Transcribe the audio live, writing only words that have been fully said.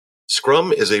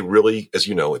Scrum is a really, as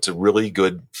you know, it's a really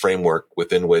good framework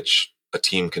within which a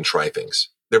team can try things.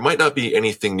 There might not be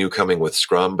anything new coming with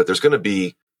Scrum, but there's going to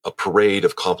be a parade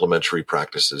of complementary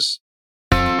practices.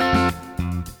 G'day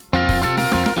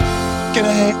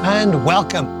and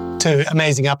welcome to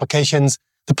Amazing Applications,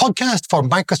 the podcast for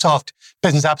Microsoft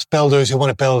business apps builders who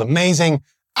want to build amazing,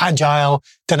 agile,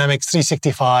 Dynamics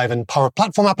 365 and Power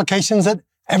Platform applications that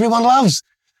everyone loves.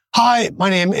 Hi, my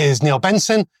name is Neil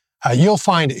Benson. You'll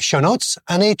find show notes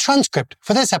and a transcript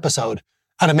for this episode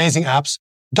at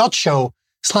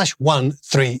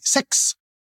amazingapps.show/136.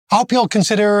 I hope you'll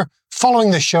consider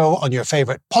following the show on your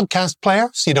favorite podcast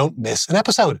player so you don't miss an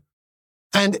episode.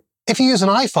 And if you use an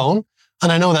iPhone,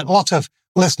 and I know that lots of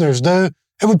listeners do,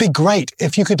 it would be great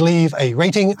if you could leave a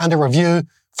rating and a review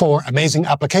for Amazing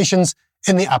Applications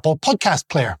in the Apple Podcast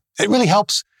Player. It really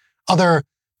helps other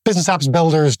business apps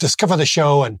builders discover the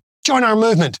show and join our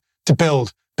movement to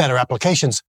build better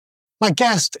applications. My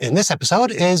guest in this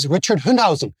episode is Richard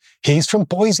Hundhausen. He's from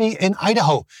Boise in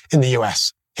Idaho in the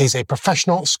US. He's a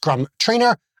professional Scrum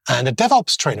trainer and a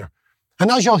DevOps trainer.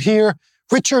 And as you'll hear,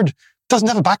 Richard doesn't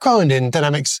have a background in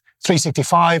Dynamics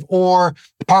 365 or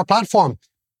the Power Platform,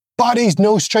 but he's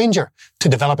no stranger to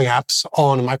developing apps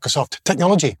on Microsoft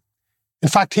technology. In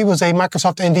fact, he was a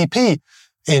Microsoft MVP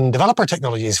in developer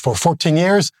technologies for 14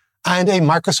 years and a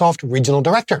Microsoft regional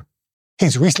director.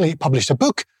 He's recently published a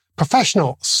book,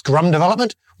 Professional Scrum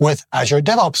Development with Azure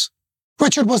DevOps.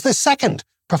 Richard was the second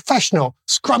professional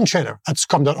Scrum trainer at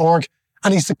Scrum.org,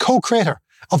 and he's the co-creator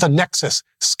of the Nexus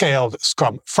Scaled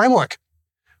Scrum Framework.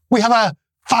 We have a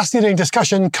fascinating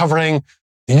discussion covering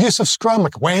the use of Scrum,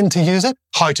 like when to use it,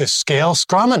 how to scale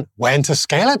Scrum and when to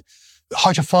scale it,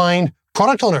 how to find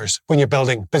product owners when you're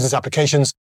building business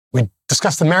applications. We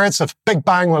discuss the merits of big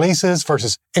bang releases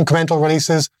versus incremental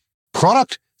releases,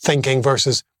 product thinking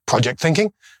versus project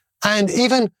thinking, and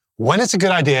even when it's a good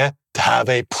idea to have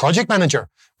a project manager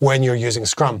when you're using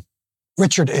Scrum.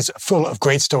 Richard is full of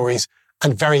great stories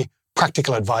and very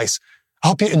practical advice. I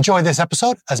hope you enjoy this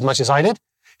episode as much as I did.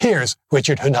 Here's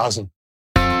Richard Hundhausen.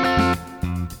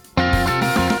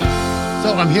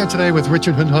 So I'm here today with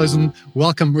Richard Hundhausen.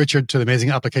 Welcome, Richard, to the Amazing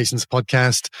Applications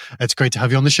podcast. It's great to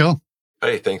have you on the show.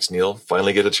 Hey, thanks, Neil.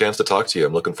 Finally get a chance to talk to you.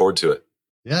 I'm looking forward to it.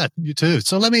 Yeah, you too.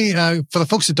 So let me, for the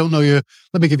folks that don't know you,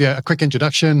 let me give you a quick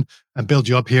introduction and build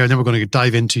you up here. And then we're going to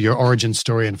dive into your origin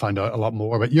story and find out a lot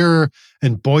more. But you're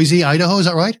in Boise, Idaho, is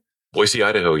that right? Boise,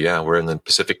 Idaho, yeah. We're in the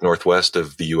Pacific Northwest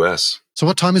of the U.S. So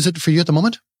what time is it for you at the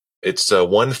moment? It's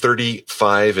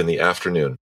 1:35 in the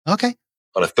afternoon. Okay.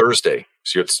 On a Thursday.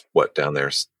 So it's what, down there?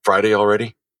 It's Friday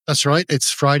already? That's right.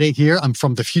 It's Friday here. I'm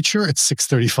from the future. It's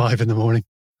 6:35 in the morning.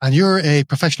 And you're a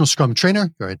professional Scrum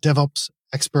trainer. You're a DevOps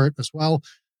expert as well,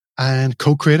 and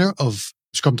co-creator of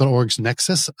Scrum.org's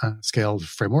Nexus Scaled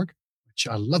Framework, which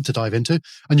I love to dive into.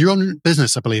 And your own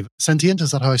business, I believe, Sentient,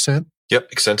 is that how I say it?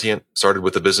 Yep, Sentient. Started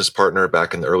with a business partner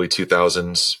back in the early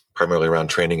 2000s, primarily around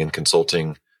training and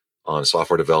consulting on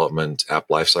software development, app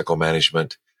lifecycle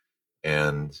management.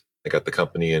 And I got the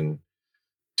company in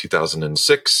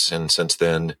 2006, and since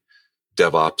then,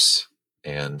 DevOps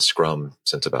and Scrum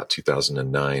since about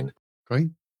 2009. Great.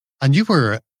 And you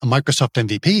were a Microsoft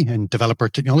MVP in developer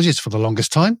technologies for the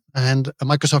longest time and a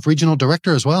Microsoft regional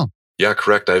director as well. Yeah,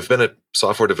 correct. I've been a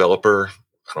software developer,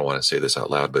 I don't want to say this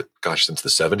out loud, but gosh, since the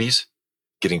 70s,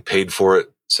 getting paid for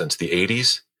it since the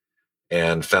 80s,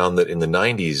 and found that in the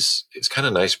 90s, it's kind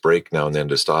of a nice break now and then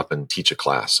to stop and teach a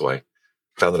class. So I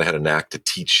found that I had a knack to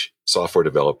teach software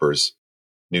developers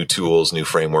new tools, new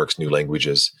frameworks, new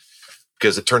languages.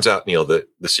 Because it turns out, Neil, that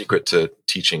the secret to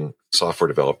teaching software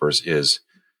developers is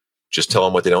just tell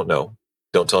them what they don't know.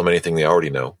 Don't tell them anything they already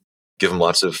know. Give them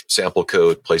lots of sample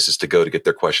code, places to go to get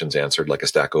their questions answered, like a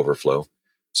Stack Overflow,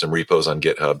 some repos on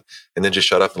GitHub, and then just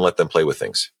shut up and let them play with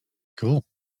things. Cool.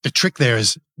 The trick there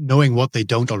is knowing what they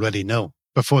don't already know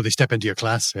before they step into your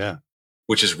class. Yeah.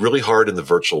 Which is really hard in the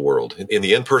virtual world. In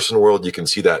the in-person world, you can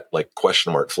see that like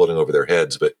question mark floating over their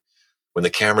heads. But when the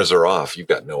cameras are off, you've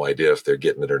got no idea if they're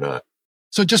getting it or not.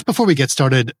 So just before we get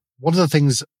started, what are the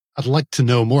things I'd like to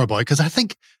know more about? Because I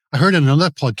think I heard in another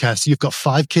podcast, you've got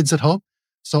 5 kids at home.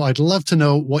 So I'd love to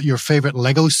know what your favorite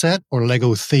Lego set or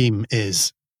Lego theme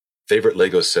is. Favorite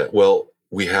Lego set? Well,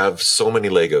 we have so many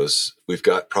Legos. We've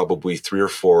got probably 3 or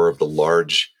 4 of the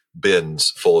large bins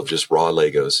full of just raw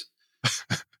Legos.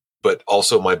 But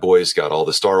also my boys got all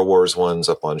the Star Wars ones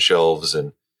up on shelves.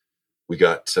 And we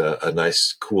got a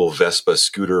nice, cool Vespa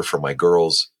scooter for my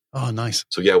girls. Oh, nice.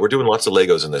 So yeah, we're doing lots of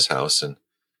Legos in this house. And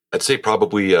I'd say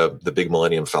probably the big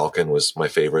Millennium Falcon was my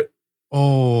favorite.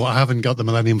 Oh, I haven't got the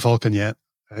Millennium Falcon yet.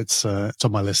 It's on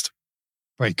my list.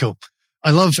 Very cool.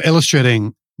 I love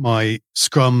illustrating my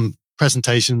Scrum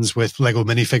presentations with Lego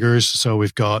minifigures. So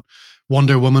we've got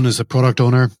Wonder Woman as a product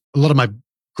owner. A lot of my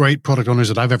great product owners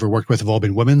that I've ever worked with have all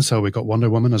been women. So we've got Wonder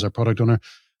Woman as our product owner.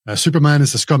 Superman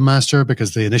is the Scrum Master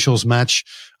because the initials match.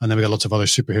 And then we got lots of other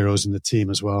superheroes in the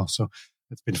team as well. So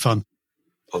it's been fun.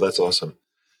 Oh, that's awesome.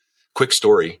 Quick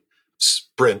story.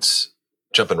 Sprints,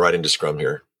 jumping right into Scrum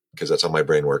here, because that's how my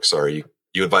brain works. Sorry,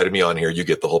 you invited me on here. You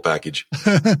get the whole package.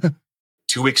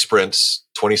 2-week sprints,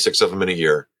 26 of them in a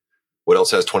year. What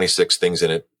else has 26 things in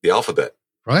it? The alphabet.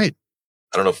 Right.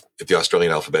 I don't know if the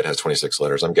Australian alphabet has 26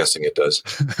 letters. I'm guessing it does.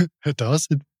 It does.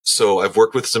 So I've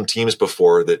worked with some teams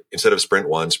before that instead of sprint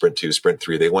 1, sprint 2, sprint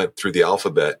 3, they went through the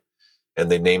alphabet and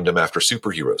they named them after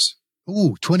superheroes.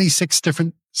 Ooh, 26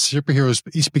 different superheroes,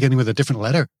 each beginning with a different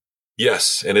letter.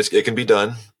 Yes, and it can be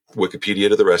done. Wikipedia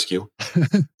to the rescue.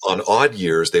 On odd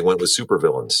years, they went with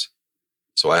supervillains.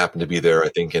 So I happened to be there, I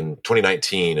think, in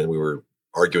 2019, and we were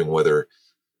arguing whether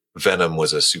Venom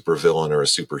was a supervillain or a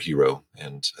superhero.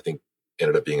 And I think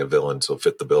ended up being a villain, so it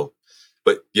fit the bill.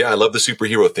 But yeah, I love the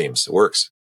superhero themes. It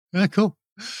works. Yeah, cool.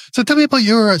 So tell me about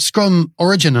your Scrum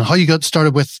origin and how you got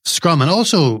started with Scrum. And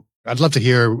also, I'd love to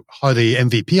hear how the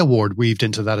MVP award weaved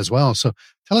into that as well. So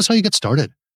tell us how you got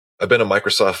started. I've been a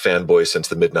Microsoft fanboy since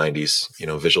the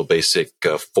mid-90s. Visual Basic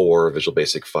 4, Visual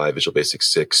Basic 5, Visual Basic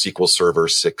 6, SQL Server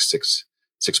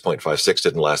 6.5. 6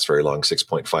 didn't last very long.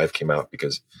 6.5 came out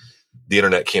because the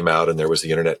internet came out and there was the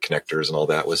internet connectors and all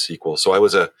that was SQL. So I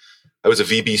was a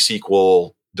VB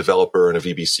SQL developer and a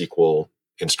VB SQL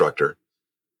instructor,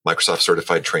 Microsoft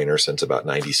certified trainer since about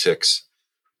 96,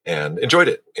 and enjoyed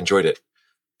it.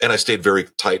 And I stayed very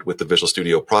tight with the Visual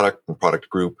Studio product and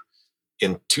product group.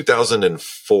 In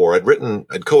 2004,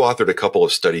 I'd co-authored a couple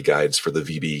of study guides for the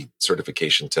VB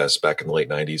certification test back in the late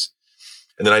 90s.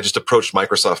 And then I just approached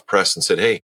Microsoft Press and said,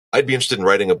 hey, I'd be interested in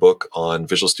writing a book on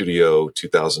Visual Studio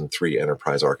 2003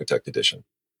 Enterprise Architect Edition.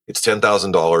 It's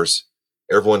 $10,000.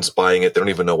 Everyone's buying it. They don't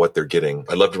even know what they're getting.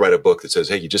 I'd love to write a book that says,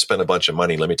 hey, you just spent a bunch of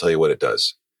money. Let me tell you what it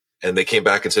does. And they came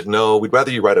back and said, no, we'd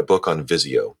rather you write a book on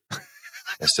Visio.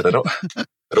 I said, I don't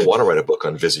want to write a book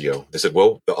on Visio. They said,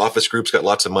 well, the Office group's got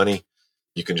lots of money.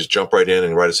 You can just jump right in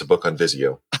and write us a book on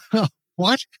Visio.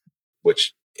 What?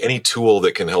 Which any tool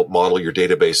that can help model your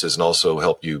databases and also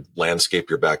help you landscape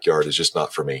your backyard is just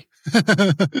not for me.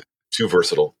 Too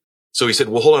versatile. So he said,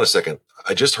 well, hold on a second.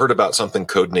 I just heard about something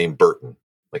codenamed Burton,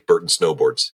 like Burton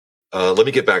snowboards. Let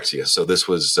me get back to you. So this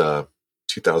was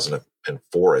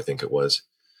 2004, I think it was.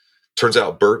 Turns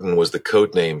out Burton was the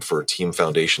code name for Team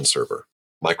Foundation Server.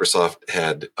 Microsoft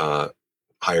had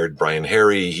hired Brian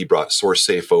Harry. He brought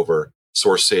SourceSafe over.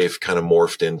 SourceSafe kind of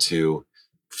morphed into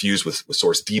fused with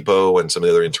Source Depot and some of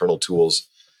the other internal tools.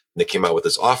 And they came out with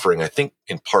this offering, I think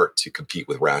in part to compete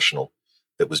with Rational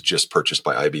that was just purchased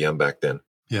by IBM back then.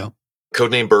 Yeah.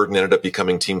 Codename Burton ended up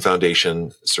becoming Team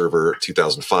Foundation Server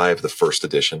 2005, the first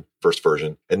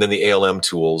version. And then the ALM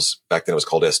tools, back then it was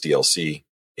called SDLC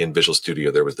in Visual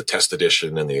Studio. There was the Test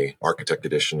Edition and the Architect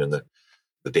Edition and the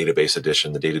Database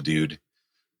Edition, the Data Dude.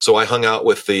 So I hung out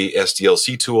with the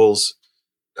SDLC tools.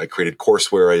 I created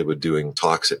courseware. I was doing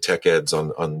talks at Tech Eds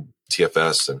on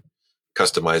TFS and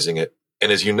customizing it. And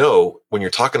as you know, when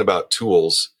you're talking about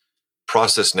tools,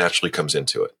 process naturally comes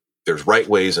into it. There's right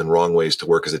ways and wrong ways to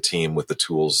work as a team with the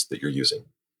tools that you're using.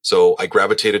 So I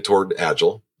gravitated toward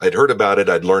Agile. I'd heard about it.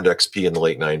 I'd learned XP in the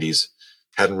late 90s.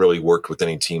 Hadn't really worked with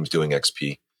any teams doing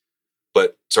XP,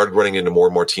 but started running into more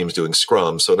and more teams doing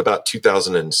Scrum. So in about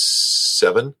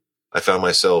 2007, I found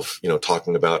myself,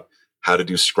 talking about how to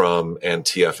do Scrum and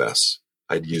TFS.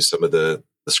 I'd use some of the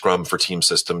Scrum for Team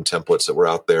System templates that were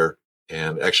out there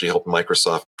and actually helped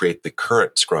Microsoft create the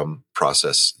current Scrum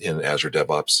process in Azure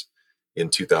DevOps in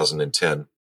 2010.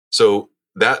 So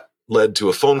that led to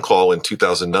a phone call in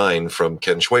 2009 from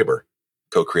Ken Schwaber,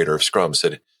 co-creator of Scrum,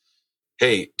 said,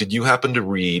 hey, did you happen to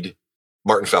read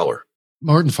Martin Fowler?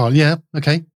 Martin Fowler, yeah,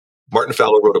 okay. Martin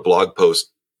Fowler wrote a blog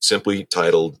post simply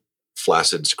titled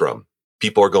Flaccid Scrum.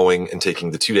 People are going and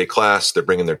taking the 2-day class. They're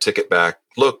bringing their ticket back.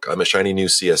 Look, I'm a shiny new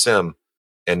CSM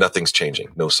and nothing's changing.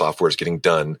 No software is getting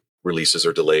done. Releases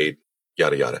are delayed,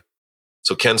 yada, yada.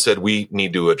 So Ken said, we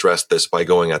need to address this by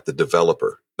going at the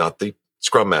developer, not the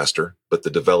Scrum Master, but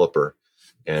the developer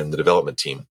and the development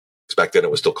team. Because back then it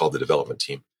was still called the development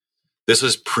team. This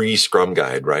was pre-Scrum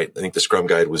Guide, right? I think the Scrum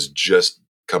Guide was just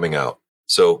coming out.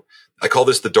 So I call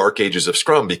this the dark ages of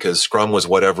Scrum because Scrum was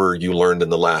whatever you learned in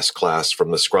the last class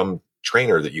from the Scrum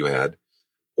trainer that you had,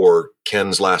 or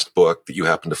Ken's last book that you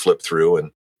happened to flip through.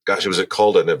 And gosh, was it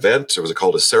called an event or was it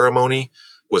called a ceremony?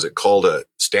 Was it called a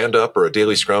stand-up or a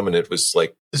daily Scrum? And it was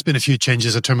like... There's been a few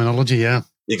changes of terminology, yeah.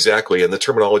 Exactly. And the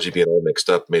terminology being all mixed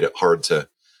up made it hard to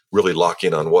really lock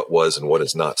in on what was and what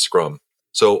is not Scrum.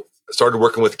 So started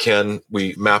working with Ken.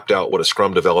 We mapped out what a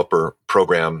Scrum developer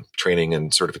program training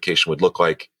and certification would look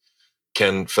like.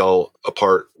 Ken fell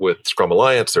apart with Scrum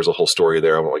Alliance. There's a whole story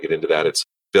there. I won't get into that. It's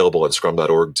available at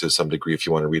scrum.org to some degree if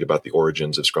you want to read about the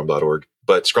origins of scrum.org.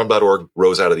 But scrum.org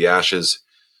rose out of the ashes,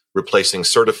 replacing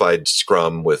certified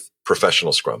Scrum with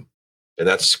professional Scrum. And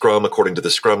that's Scrum according to the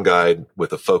Scrum Guide,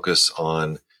 with a focus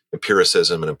on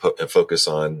empiricism and a focus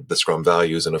on the Scrum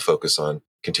values and a focus on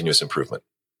continuous improvement,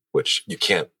 which you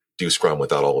can't do Scrum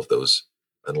without all of those,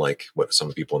 unlike what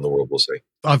some people in the world will say.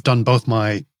 I've done both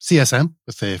my CSM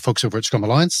with the folks over at Scrum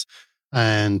Alliance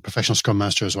and professional Scrum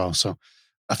Master as well. So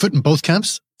I foot in both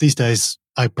camps. These days,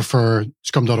 I prefer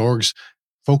scrum.org's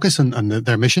focus and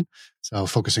their mission. So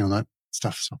focusing on that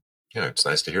stuff. So yeah, it's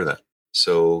nice to hear that.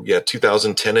 So yeah,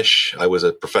 2010-ish, I was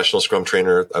a professional Scrum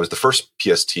trainer. I was the first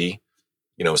PST,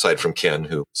 aside from Ken,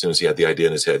 who as soon as he had the idea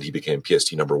in his head, he became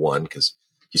PST number one because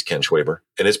he's Ken Schwaber.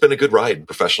 And it's been a good ride,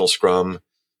 professional Scrum.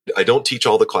 I don't teach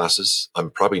all the classes. I'm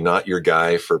probably not your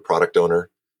guy for product owner.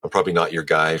 I'm probably not your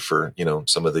guy for,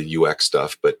 some of the UX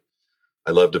stuff, but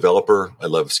I love developer. I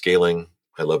love scaling.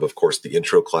 I love, of course, the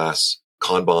intro class,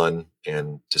 Kanban,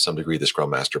 and to some degree, the Scrum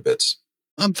Master bits.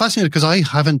 I'm fascinated because I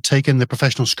haven't taken the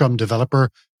professional Scrum developer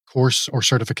course or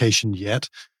certification yet.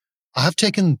 I have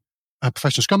taken a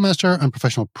professional Scrum Master and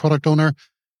professional product owner.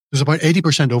 There's about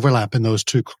 80% overlap in those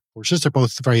two courses. They're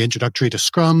both very introductory to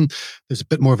Scrum. There's a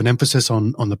bit more of an emphasis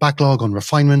on the backlog, on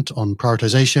refinement, on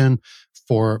prioritization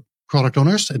for product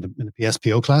owners in the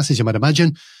PSPO class, as you might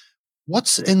imagine.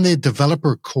 What's in the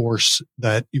developer course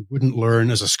that you wouldn't learn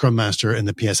as a Scrum Master in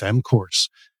the PSM course?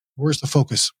 Where's the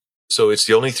focus? So it's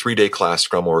the only 3-day class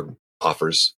Scrum.org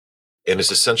offers, and it's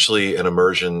essentially an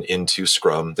immersion into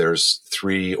Scrum. There's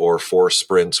 3 or 4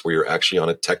 sprints where you're actually on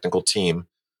a technical team,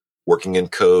 working in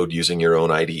code, using your own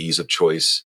IDEs of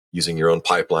choice, using your own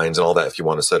pipelines and all that if you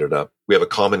want to set it up. We have a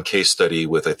common case study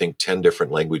with, I think, 10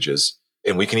 different languages,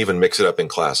 and we can even mix it up in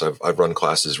class. I've run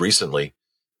classes recently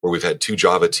where we've had 2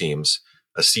 Java teams,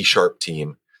 a C#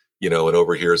 team, and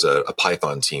over here is a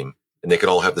Python team. And they can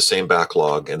all have the same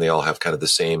backlog and they all have kind of the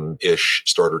same-ish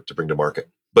starter to bring to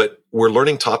market. But we're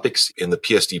learning topics in the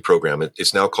PSD program.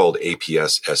 It's now called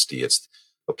APS-SD. It's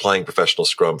Applying Professional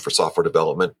Scrum for Software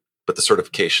Development, but the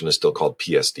certification is still called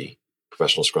PSD,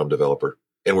 Professional Scrum Developer.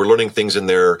 And we're learning things in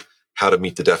there, how to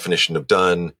meet the definition of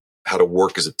done, how to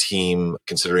work as a team,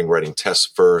 considering writing tests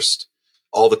first.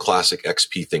 All the classic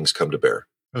XP things come to bear.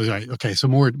 Okay. So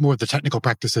more of the technical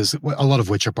practices, a lot of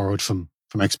which are borrowed from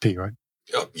XP, right?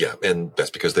 Yeah, and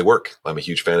that's because they work. I'm a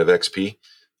huge fan of XP.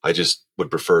 I just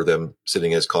would prefer them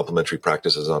sitting as complementary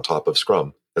practices on top of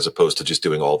Scrum, as opposed to just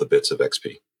doing all the bits of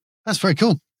XP. That's very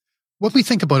cool. When we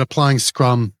think about applying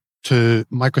Scrum to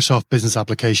Microsoft business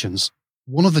applications,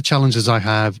 one of the challenges I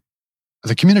have,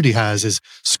 the community has, is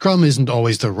Scrum isn't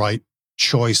always the right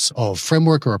choice of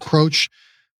framework or approach,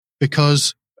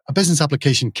 because a business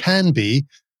application can be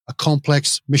a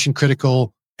complex,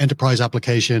 mission-critical enterprise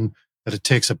application that it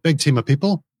takes a big team of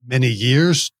people many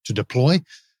years to deploy,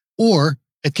 or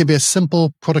it can be a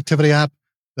simple productivity app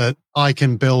that I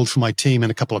can build for my team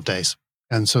in a couple of days.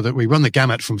 And so that we run the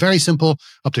gamut from very simple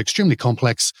up to extremely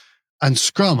complex. And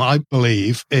Scrum, I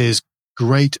believe, is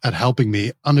great at helping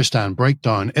me understand, break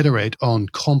down, iterate on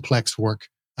complex work.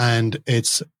 And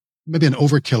it's maybe an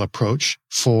overkill approach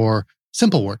for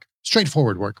simple work,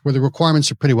 straightforward work, where the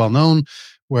requirements are pretty well known,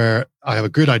 where I have a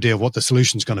good idea of what the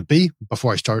solution is going to be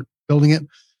before I start building it.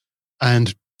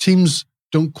 And teams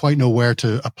don't quite know where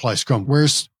to apply Scrum.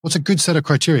 What's a good set of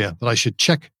criteria that I should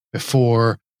check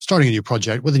before starting a new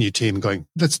project with a new team and going,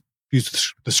 let's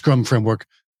use the Scrum framework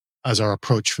as our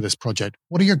approach for this project?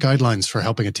 What are your guidelines for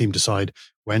helping a team decide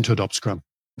when to adopt Scrum?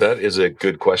 That is a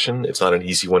good question. It's not an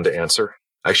easy one to answer.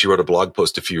 I actually wrote a blog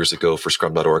post a few years ago for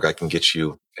scrum.org. I can get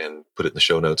you and put it in the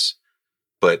show notes.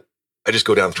 But I just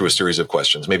go down through a series of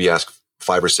questions, maybe ask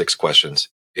 5 or 6 questions.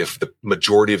 If the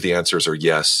majority of the answers are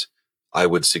yes, I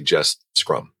would suggest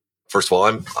Scrum. First of all,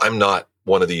 I'm not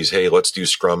one of these, hey, let's do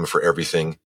Scrum for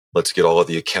everything. Let's get all of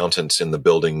the accountants in the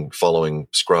building following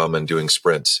Scrum and doing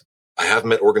sprints. I have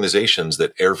met organizations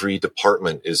that every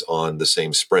department is on the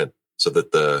same sprint so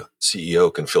that the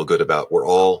CEO can feel good about we're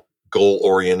all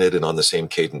goal-oriented and on the same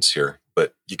cadence here.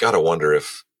 But you got to wonder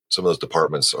if some of those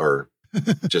departments are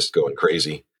just going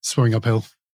crazy. Swearing uphill.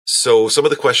 So some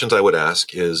of the questions I would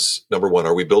ask is, number 1,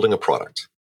 are we building a product?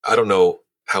 I don't know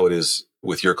how it is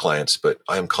with your clients, but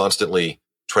I am constantly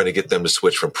trying to get them to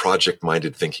switch from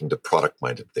project-minded thinking to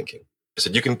product-minded thinking. I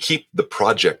said, you can keep the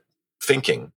project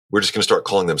thinking. We're just going to start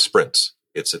calling them sprints.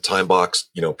 It's a time box,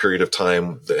 period of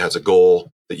time that has a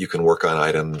goal that you can work on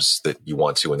items that you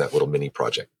want to in that little mini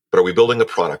project. But are we building a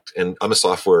product? And I'm a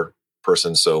software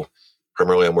person. So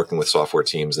primarily I'm working with software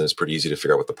teams, and it's pretty easy to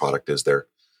figure out what the product is there.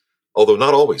 Although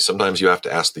not always. Sometimes you have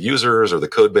to ask the users or the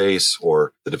code base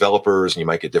or the developers, and you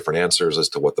might get different answers as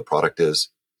to what the product is.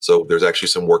 So there's actually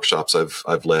some workshops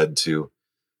I've led to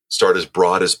start as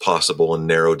broad as possible and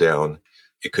narrow down.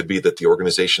 It could be that the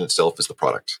organization itself is the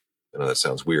product. I know that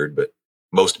sounds weird, but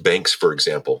most banks, for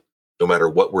example, no matter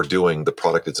what we're doing, the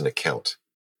product is an account,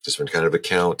 different kind of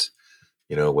account,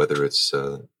 whether it's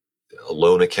a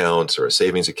loan account or a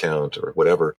savings account or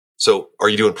whatever. So are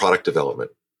you doing product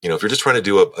development? If you're just trying to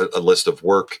do a list of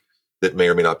work that may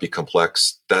or may not be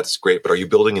complex, that's great. But are you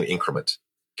building an increment?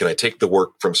 Can I take the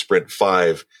work from sprint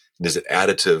 5 and is it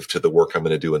additive to the work I'm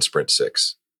going to do in sprint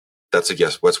 6? That's a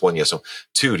yes. That's one yes. No.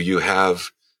 2, do you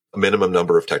have a minimum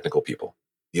number of technical people?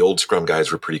 The old Scrum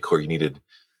guys were pretty clear. You needed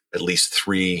at least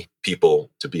 3 people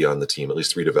to be on the team, at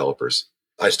least 3 developers.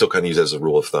 I still kind of use it as a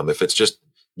rule of thumb. If it's just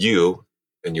you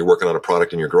and you're working on a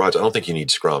product in your garage, I don't think you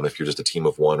need Scrum. If you're just a team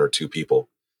of 1 or 2 people,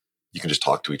 you can just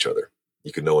talk to each other.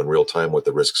 You can know in real time what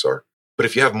the risks are. But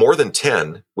if you have more than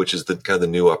 10, which is the kind of the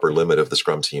new upper limit of the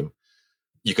Scrum team,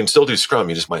 you can still do Scrum.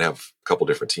 You just might have a couple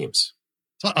different teams.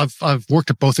 So I've worked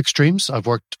at both extremes. I've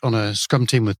worked on a Scrum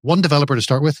team with 1 developer to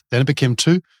start with. Then it became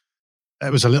 2.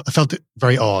 I felt it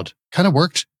very odd. Kind of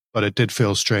worked, but it did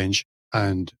feel strange.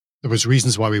 And there was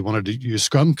reasons why we wanted to use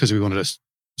Scrum, because we wanted to,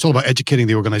 it's all about educating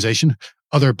the organization.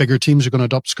 Other bigger teams are going to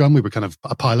adopt Scrum. We were kind of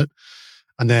a pilot.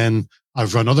 And then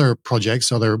I've run other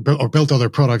projects, or built other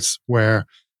products where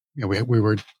we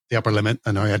were the upper limit,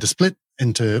 and I had to split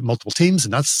into multiple teams.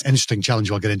 And that's an interesting challenge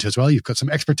we'll get into as well. You've got some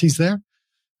expertise there.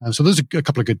 So those are a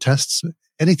couple of good tests.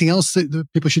 Anything else that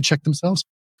people should check themselves?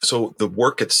 So the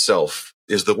work itself,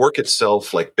 is the work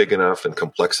itself like big enough and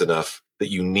complex enough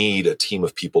that you need a team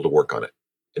of people to work on it?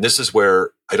 And this is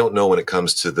where I don't know when it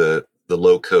comes to the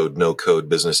low code, no code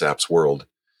business apps world,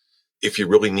 if you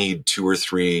really need 2 or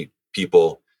 3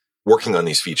 people working on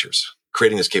these features,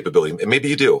 creating this capability. And maybe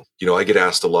you do. I get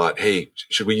asked a lot, hey,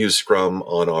 should we use Scrum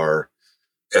on our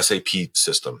SAP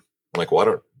system? I'm like,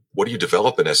 what do you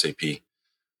develop in SAP?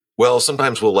 Well,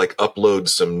 sometimes we'll upload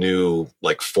some new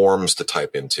forms to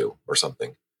type into or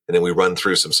something. And then we run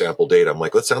through some sample data. I'm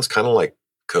like, that sounds kind of like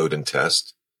code and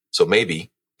test. So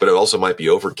maybe, but it also might be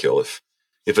overkill.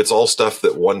 If it's all stuff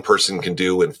that one person can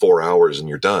do in 4 hours and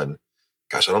you're done,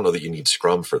 gosh, I don't know that you need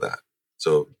Scrum for that.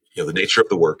 So, the nature of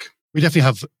the work. We definitely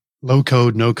have low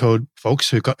code, no code folks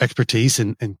who've got expertise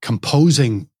in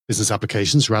composing business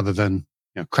applications rather than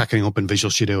cracking open Visual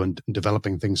Studio and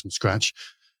developing things from scratch.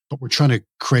 But we're trying to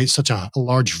create such a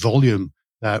large volume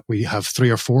that we have 3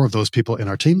 or 4 of those people in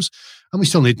our teams. And we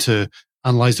still need to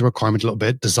analyze the requirement a little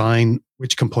bit, design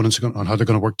which components are on how they're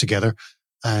going to work together.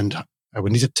 And we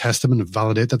need to test them and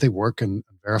validate that they work and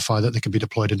verify that they can be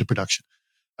deployed into production.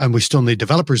 And we still need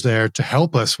developers there to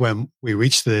help us when we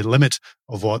reach the limit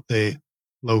of what the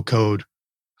low code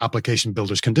application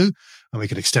builders can do. And we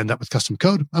can extend that with custom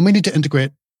code. And we need to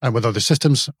integrate with other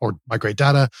systems or migrate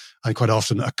data. And quite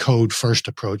often a code first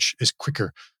approach is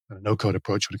quicker than a no code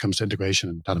approach when it comes to integration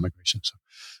and data migration.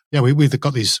 So we've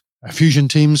got these fusion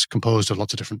teams composed of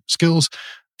lots of different skills,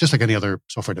 just like any other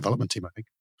software development team, I think.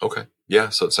 Okay. Yeah.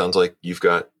 So it sounds like you've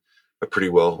got a pretty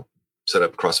well set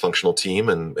up cross-functional team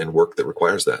and work that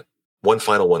requires that. One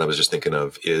final one I was just thinking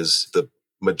of is the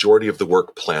majority of the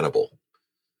work plannable.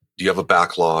 Do you have a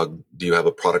backlog? Do you have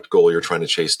a product goal you're trying to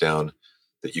chase down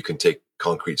that you can take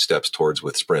concrete steps towards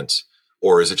with sprints?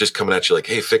 Or is it just coming at you like,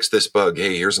 hey, fix this bug.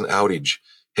 Hey, here's an outage.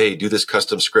 Hey, do this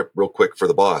custom script real quick for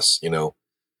the boss,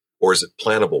 Or is it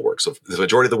plannable work? So if the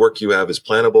majority of the work you have is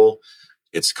plannable,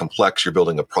 it's complex, you're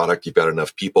building a product, you've got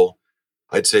enough people,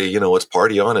 I'd say, let's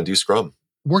party on and do Scrum.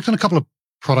 Worked on a couple of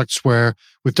products where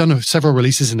we've done several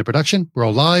releases into production. We're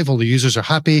all live, all the users are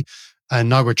happy. And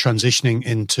now we're transitioning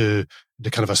into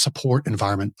the kind of a support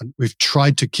environment. And we've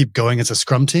tried to keep going as a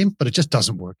Scrum team, but it just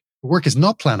doesn't work. The work is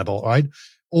not plannable, right?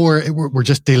 Or we're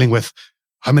just dealing with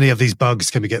how many of these bugs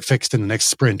can we get fixed in the next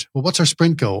sprint? Well, what's our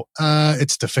sprint goal?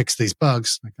 It's to fix these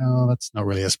bugs. That's not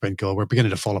really a sprint goal. We're beginning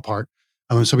to fall apart.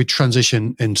 And so we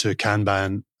transition into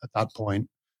Kanban at that point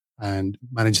and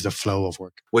manage the flow of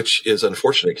work. Which is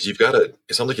unfortunate because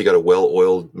it sounds like you got a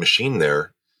well-oiled machine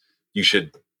there. You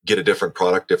should get a different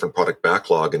product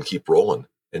backlog and keep rolling.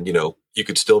 And, you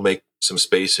could still make some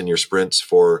space in your sprints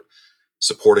for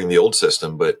supporting the old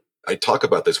system. But I talk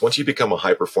about this. Once you become a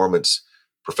high performance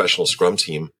professional Scrum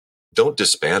team, don't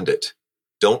disband it.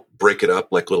 Don't break it up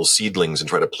like little seedlings and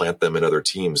try to plant them in other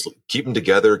teams. Keep them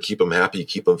together, keep them happy,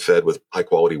 keep them fed with high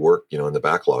quality work, in the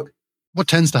backlog. What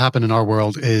tends to happen in our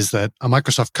world is that a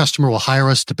Microsoft customer will hire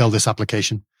us to build this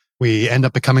application. We end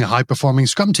up becoming a high-performing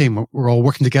Scrum team. We're all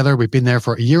working together. We've been there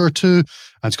for a year or two, and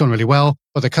it's going really well.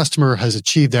 But the customer has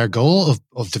achieved their goal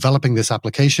of developing this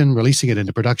application, releasing it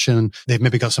into production. They've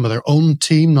maybe got some of their own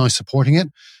team now supporting it.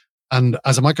 And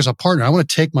as a Microsoft partner, I want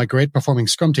to take my great-performing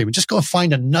Scrum team and just go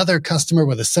find another customer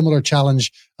with a similar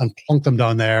challenge and plunk them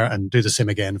down there and do the same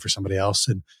again for somebody else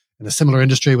in a similar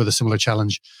industry with a similar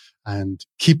challenge and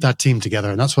keep that team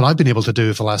together. And that's what I've been able to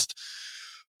do for the last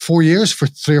 4 years for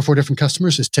 3 or 4 different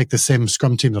customers, is take the same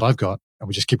Scrum team that I've got and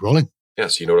we just keep rolling. Yeah,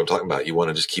 so you know what I'm talking about. You want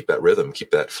to just keep that rhythm,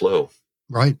 keep that flow.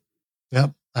 Right. Yeah.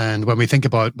 And when we think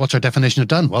about what's our definition of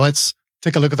done, well, let's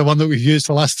take a look at the one that we've used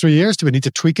for the last 3 years. Do we need to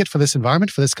tweak it for this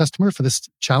environment, for this customer, for this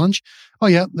challenge? Oh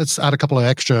yeah, let's add a couple of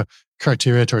extra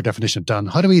criteria to our definition of done.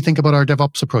 How do we think about our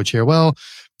DevOps approach here? Well,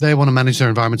 they want to manage their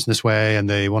environments in this way, and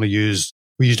they want to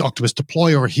we used Octopus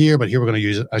Deploy over here, but here we're going to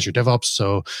use Azure DevOps.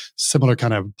 So similar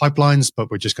kind of pipelines, but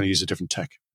we're just going to use a different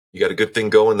tech. You got a good thing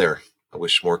going there. I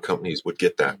wish more companies would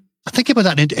get that. Thinking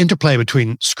about that interplay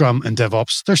between Scrum and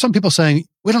DevOps, there's some people saying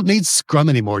we don't need Scrum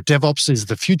anymore. DevOps is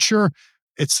the future.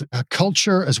 It's a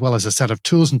culture as well as a set of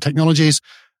tools and technologies.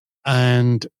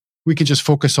 And we can just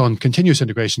focus on continuous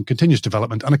integration, continuous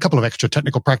development, and a couple of extra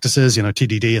technical practices,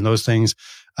 TDD and those things.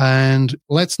 And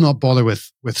let's not bother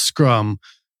with Scrum,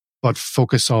 but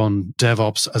focus on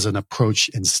DevOps as an approach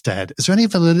instead. Is there any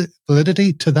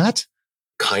validity to that?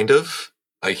 Kind of.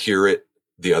 I hear it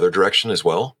the other direction as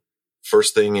well.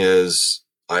 First thing is,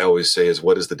 I always say, is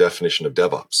what is the definition of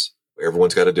DevOps?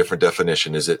 Everyone's got a different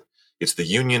definition. It's the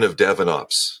union of Dev and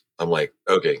Ops. I'm like,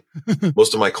 okay,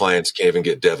 most of my clients can't even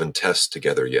get Dev and test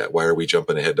together yet. Why are we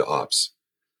jumping ahead to Ops?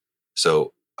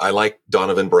 So I like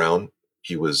Donovan Brown.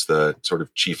 He was the sort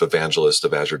of chief evangelist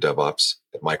of Azure DevOps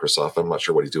at Microsoft. I'm not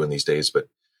sure what he's doing these days, but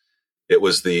it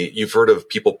was you've heard of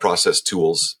people, process,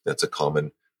 tools. That's a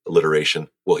common alliteration.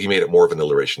 Well, he made it more of an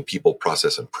alliteration, people,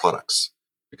 process, and products,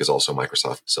 because also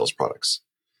Microsoft sells products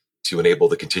to enable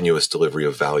the continuous delivery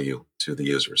of value to the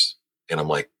users. And I'm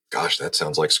like, gosh, that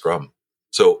sounds like Scrum.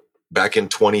 So back in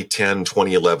 2010,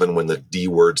 2011, when the D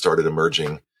word started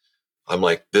emerging, I'm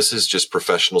like, this is just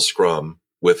professional Scrum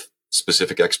with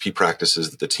specific XP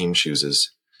practices that the team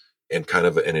chooses and kind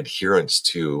of an adherence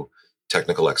to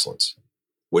technical excellence,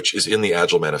 which is in the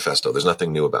Agile Manifesto. There's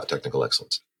nothing new about technical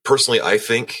excellence. Personally, I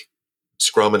think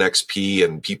Scrum and XP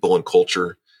and people and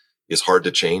culture is hard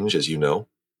to change, as you know.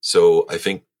 So I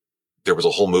think there was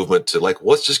a whole movement to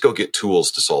let's just go get tools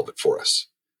to solve it for us.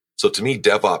 So to me,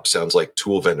 DevOps sounds like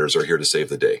tool vendors are here to save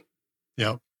the day.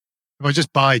 Yeah. If I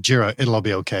just buy Jira, it'll all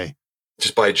be okay.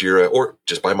 Just buy Jira or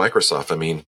just buy Microsoft. I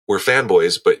mean, we're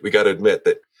fanboys, but we got to admit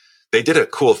that they did a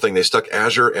cool thing. They stuck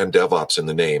Azure and DevOps in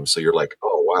the name. So you're like,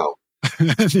 oh, wow.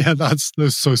 Yeah, that's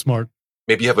so smart.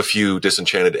 Maybe you have a few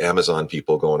disenchanted Amazon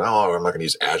people going, oh, I'm not going to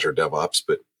use Azure DevOps,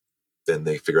 but then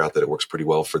they figure out that it works pretty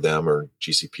well for them, or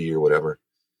GCP or whatever.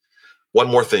 One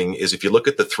more thing is, if you look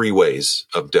at the 3 ways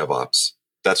of DevOps,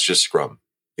 that's just Scrum.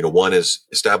 One is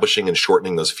establishing and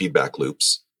shortening those feedback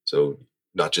loops. So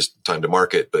not just time to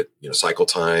market, but cycle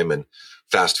time and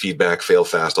fast feedback, fail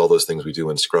fast, all those things we do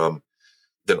in Scrum.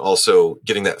 Then also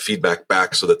getting that feedback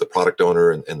back so that the product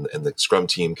owner and the Scrum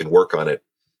team can work on it,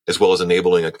 as well as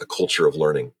enabling a culture of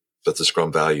learning. That's the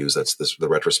Scrum values. That's the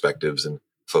retrospectives and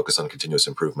focus on continuous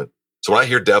improvement. So when I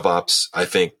hear DevOps, I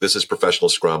think this is professional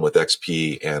Scrum with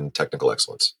XP and technical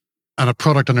excellence. And a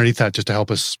product underneath that just to help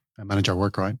us manage our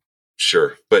work, right?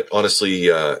 Sure. But honestly,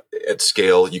 at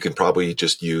scale, you can probably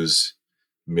just use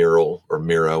Mural or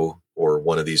Miro or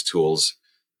one of these tools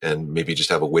and maybe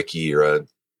just have a wiki or a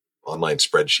online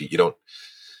spreadsheet.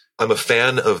 I'm a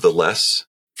fan of the LESS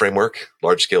framework,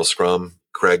 large scale Scrum,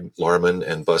 Craig Larman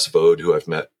and Bus Vode, who I've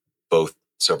met both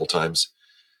several times.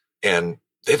 And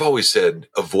they've always said,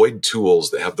 avoid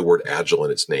tools that have the word Agile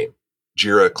in its name.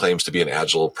 Jira claims to be an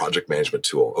Agile project management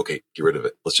tool. Okay, get rid of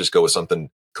it. Let's just go with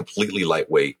something completely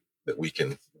lightweight that we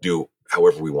can do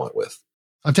however we want with.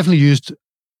 I've definitely used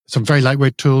some very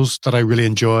lightweight tools that I really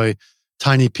enjoy.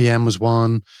 TinyPM was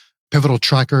one. Pivotal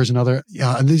Tracker is another.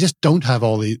 Yeah, and they just don't have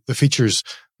all the features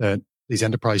that these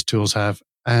enterprise tools have.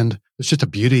 And there's just a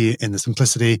beauty in the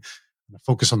simplicity and the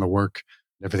focus on the work.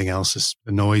 Everything else is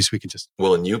the noise. We can just...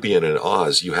 Well, and you being in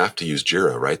Oz, you have to use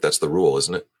Jira, right? That's the rule,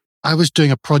 isn't it? I was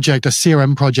doing a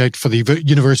CRM project for the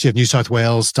University of New South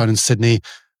Wales down in Sydney.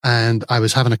 And I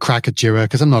was having a crack at Jira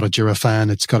because I'm not a Jira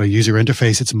fan. It's got a user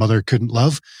interface its mother couldn't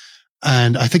love.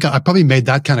 And I think I probably made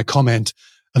that kind of comment.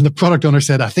 And the product owner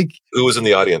said, I think... Who was in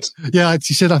the audience? Yeah,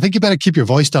 he said, I think you better keep your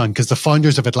voice down because the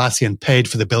founders of Atlassian paid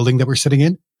for the building that we're sitting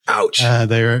in. Ouch.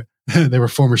 They were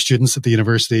former students at the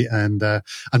university and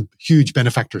huge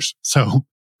benefactors. So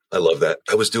I love that.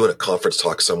 I was doing a conference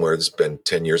talk somewhere. It's been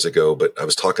 10 years ago, but I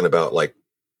was talking about like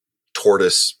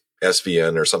Tortoise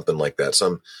SVN or something like that.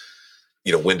 Some,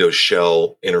 Windows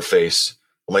shell interface.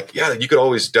 I'm like, yeah, you could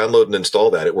always download and install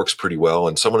that. It works pretty well.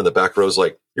 And someone in the back row is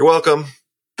like, you're welcome.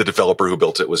 The developer who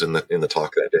built it was in the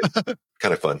talk that day.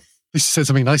 Kind of fun. At least you said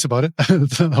something nice about it.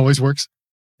 That always works.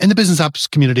 In the business apps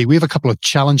community, we have a couple of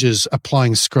challenges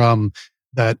applying Scrum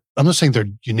that I'm not saying they're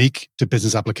unique to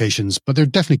business applications, but they're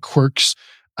definitely quirks.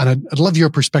 And I'd love your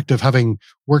perspective, having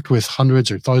worked with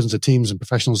hundreds or thousands of teams and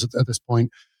professionals at this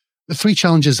point. The three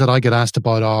challenges that I get asked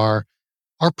about are,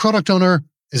 our product owner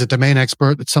is a domain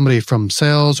expert. It's somebody from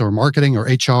sales or marketing or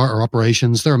HR or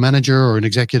operations. They're a manager or an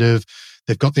executive.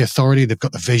 They've got the authority. They've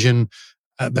got the vision.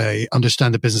 They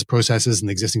understand the business processes and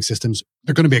the existing systems.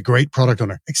 They're going to be a great product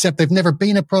owner, except they've never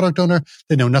been a product owner.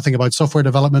 They know nothing about software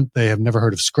development. They have never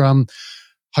heard of Scrum.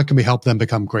 How can we help them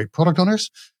become great product owners?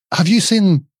 Have you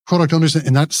seen product owners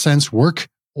in that sense work?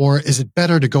 Or is it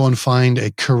better to go and find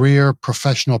a career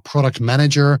professional product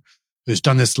manager who's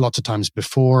done this lots of times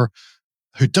before,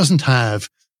 who doesn't have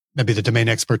maybe the domain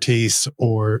expertise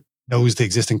or knows the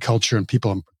existing culture and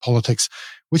people and politics?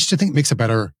 Which do you think makes a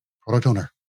better product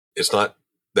owner? It's not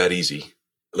that easy.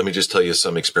 Let me just tell you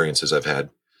some experiences I've had.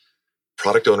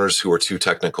 Product owners who are too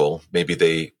technical, maybe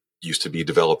they used to be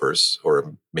developers,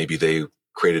 or maybe they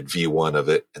created V1 of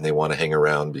it and they want to hang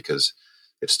around because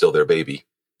it's still their baby.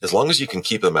 As long as you can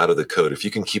keep them out of the code, if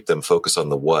you can keep them focused on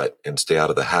the what and stay out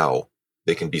of the how,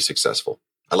 they can be successful.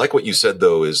 I like what you said,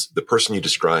 though, is the person you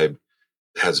described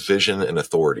has vision and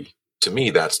authority. To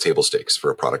me, that's table stakes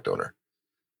for a product owner.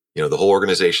 The whole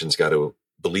organization's got to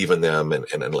believe in them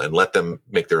and let them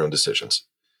make their own decisions.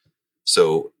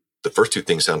 So the first two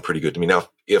things sound pretty good to me. Now,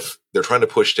 if they're trying to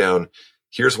push down,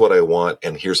 here's what I want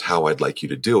and here's how I'd like you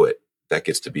to do it, that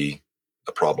gets to be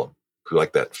a problem. We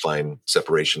like that fine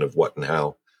separation of what and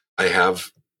how. I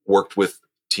have worked with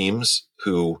teams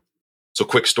so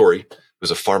quick story, it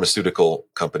was a pharmaceutical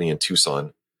company in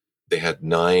Tucson. They had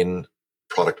 9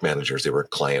 product managers. They were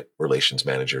client relations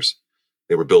managers.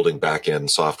 They were building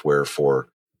back-end software for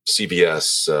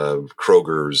CVS,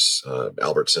 Kroger's,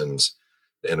 Albertsons,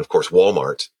 and of course,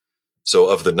 Walmart. So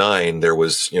of the 9, there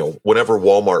was, whenever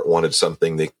Walmart wanted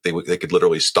something, they could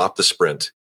literally stop the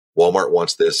sprint. Walmart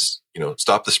wants this,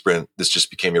 stop the sprint. This just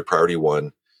became your priority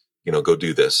one, go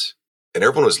do this. And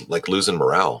everyone was like losing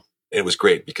morale. And it was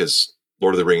great because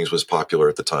Lord of the Rings was popular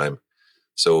at the time.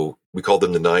 So we called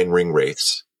them the 9 ring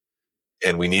wraiths.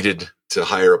 And we needed to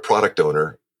hire a product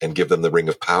owner and give them the ring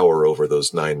of power over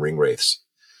those 9 ring wraiths.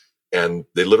 And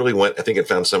they literally went, I think, and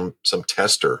found some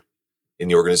tester in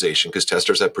the organization, because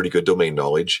testers had pretty good domain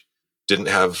knowledge, didn't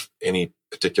have any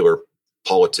particular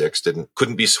politics,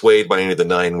 couldn't be swayed by any of the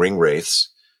 9 ring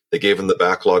wraiths. They gave them the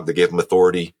backlog, they gave them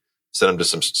authority, sent them to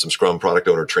some Scrum product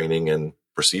owner training, and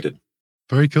proceeded.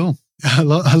 Very cool. I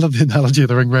love the analogy of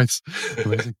the ring wraiths.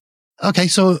 Amazing. Okay,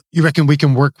 so you reckon we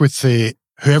can work with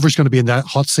whoever's going to be in that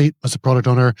hot seat as a product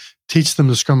owner, teach them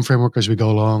the Scrum framework as we go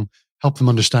along, help them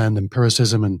understand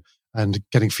empiricism and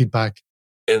getting feedback.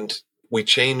 And we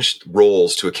changed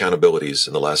roles to accountabilities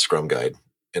in the last Scrum guide.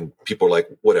 And people are like,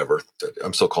 whatever,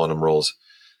 I'm still calling them roles.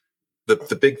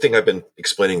 The big thing I've been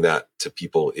explaining that to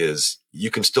people is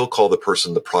you can still call the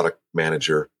person the product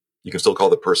manager. You can still call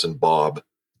the person Bob.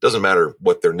 Doesn't matter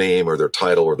what their name or their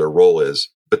title or their role is,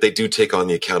 but they do take on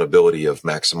the accountability of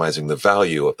maximizing the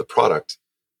value of the product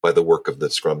by the work of the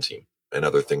Scrum team and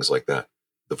other things like that.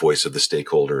 The voice of the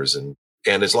stakeholders. And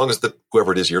as long as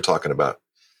whoever it is you're talking about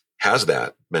has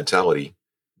that mentality,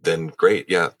 then great.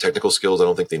 Yeah. Technical skills, I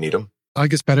don't think they need them. I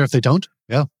think it's better if they don't.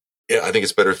 Yeah. Yeah. I think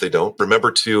it's better if they don't.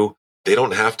 Remember too, they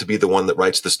don't have to be the one that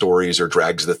writes the stories or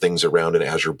drags the things around in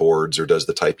Azure boards or does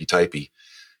the typey.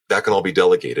 That can all be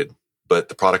delegated, but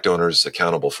the product owner is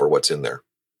accountable for what's in there.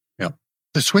 Yeah.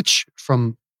 The switch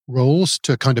from roles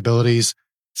to accountabilities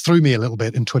threw me a little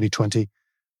bit in 2020.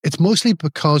 It's mostly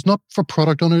because, not for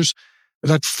product owners,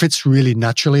 that fits really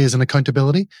naturally as an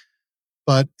accountability,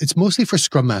 but it's mostly for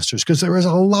Scrum Masters, because there is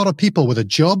a lot of people with a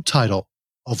job title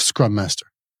of Scrum Master.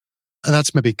 And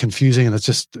that's maybe confusing, and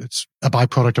it's a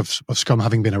byproduct of Scrum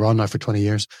having been around now for 20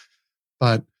 years.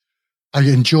 But I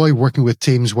enjoy working with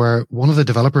teams where one of the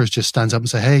developers just stands up and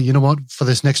say, hey, you know what? For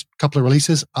this next couple of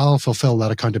releases, I'll fulfill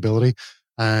that accountability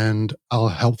and I'll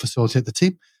help facilitate the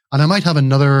team. And I might have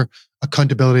another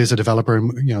accountability as a developer.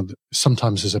 And,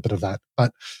 sometimes there's a bit of that,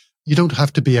 but you don't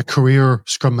have to be a career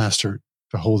Scrum Master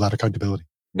to hold that accountability.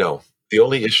 No, the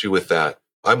only issue with that,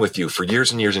 I'm with you. For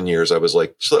years and years and years, I was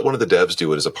like, just let one of the devs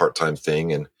do it as a part-time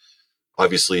thing. And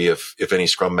obviously, if any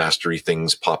Scrum Mastery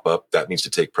things pop up, that needs to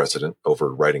take precedent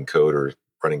over writing code or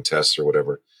running tests or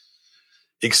whatever.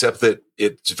 except that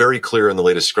it's very clear in the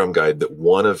latest Scrum guide that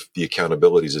one of the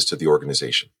accountabilities is to the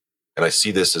organization. And I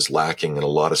see this as lacking in a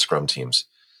lot of Scrum teams.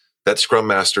 That Scrum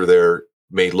master there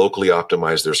may locally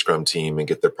optimize their Scrum team and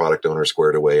get their product owner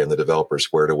squared away and the developer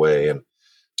squared away and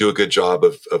do a good job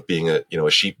of being a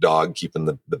sheepdog, keeping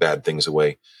the bad things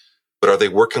away. But are they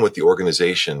working with the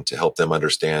organization to help them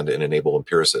understand and enable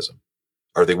empiricism?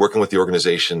 Are they working with the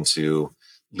organization to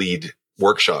lead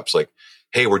workshops like,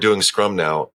 hey, we're doing Scrum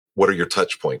now. What are your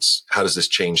touch points? How does this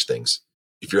change things?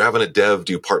 If you're having a dev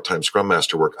do part-time Scrum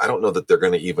Master work, I don't know that they're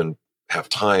going to even have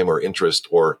time or interest,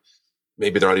 or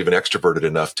maybe they're not even extroverted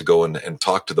enough to go and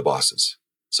talk to the bosses.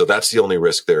 So that's the only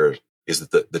risk there, is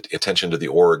that the attention to the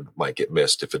org might get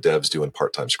missed if a dev's doing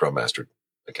part-time Scrum Master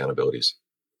accountabilities.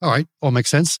 All right. All makes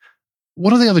sense.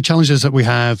 One of the other challenges that we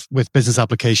have with business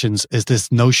applications is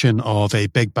this notion of a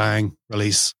big bang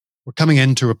release. We're coming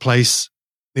in to replace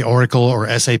the Oracle or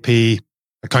SAP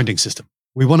accounting system.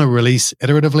 We want to release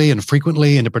iteratively and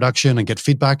frequently into production and get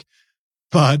feedback.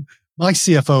 But my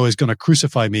CFO is going to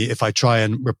crucify me if I try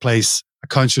and replace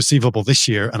accounts receivable this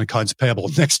year and accounts payable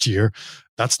next year.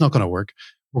 That's not going to work.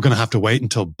 We're going to have to wait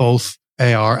until both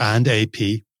AR and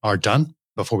AP are done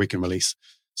before we can release.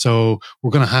 So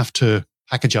we're going to have to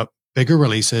package up bigger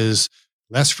releases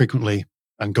less frequently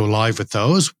and go live with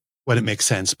those when it makes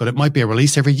sense. But it might be a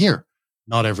release every year,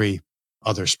 not every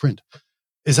other sprint.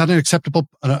 Is that an acceptable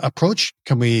approach?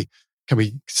 Can we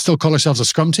still call ourselves a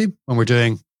Scrum team when we're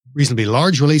doing reasonably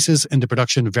large releases into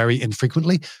production very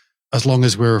infrequently, as long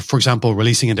as we're, for example,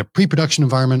 releasing into pre-production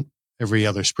environment every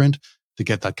other sprint to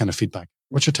get that kind of feedback?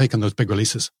 What's your take on those big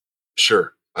releases?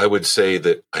 Sure. I would say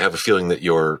that I have a feeling that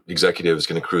your executive is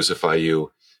going to crucify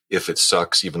you if it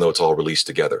sucks, even though it's all released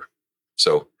together.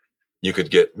 So you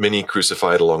could get mini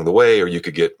crucified along the way, or you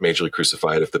could get majorly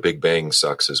crucified if the big bang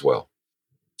sucks as well.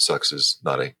 Sucks is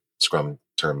not a Scrum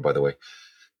term, by the way.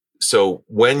 So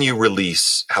when you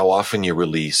release, how often you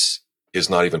release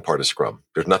is not even part of Scrum.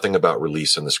 There's nothing about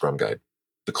release in the Scrum guide.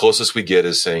 The closest we get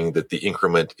is saying that the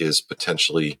increment is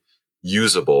potentially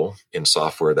usable in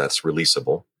software that's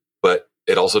releasable, but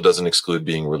it also doesn't exclude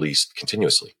being released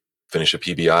continuously. Finish a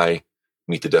PBI,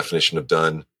 meet the definition of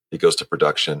done, it goes to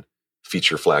production,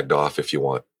 feature flagged off if you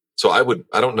want. So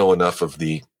I don't know enough of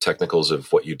the technicals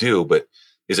of what you do, but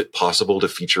is it possible to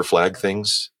feature flag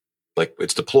things? Like,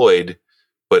 it's deployed,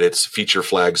 but it's feature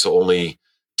flagged, so only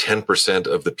 10%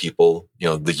 of the people,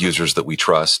 the users that we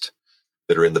trust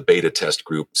that are in the beta test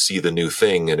group see the new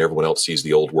thing, and everyone else sees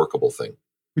the old workable thing.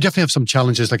 We definitely have some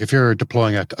challenges. Like if you're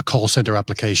deploying a call center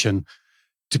application,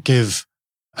 to give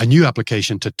a new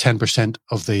application to 10%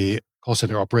 of the call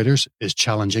center operators is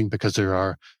challenging, because there's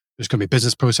going to be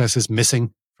business processes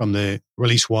missing from the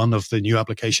release one of the new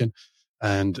application.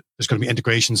 And there's going to be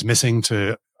integrations missing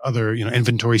to other,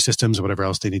 inventory systems or whatever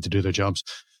else they need to do their jobs.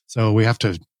 So we have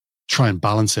to try and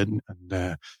balance it.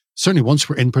 And certainly once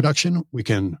we're in production, we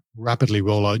can rapidly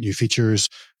roll out new features,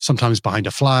 sometimes behind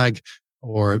a flag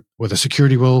or with a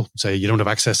security rule. Say, you don't have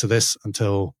access to this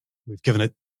until we've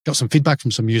got some feedback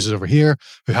from some users over here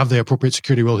who have the appropriate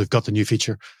security rule, who've got the new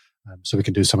feature. So we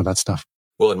can do some of that stuff.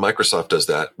 Well, and Microsoft does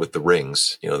that with the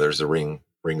rings. There's the ring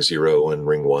 0 and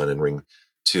ring 1 and ring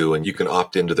 2, and you can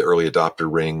opt into the early adopter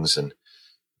rings. And,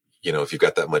 if you've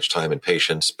got that much time and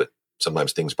patience, but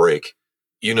sometimes things break,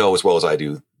 as well as I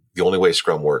do, the only way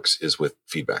Scrum works is with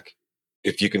feedback.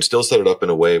 If you can still set it up in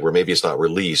a way where maybe it's not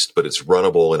released, but it's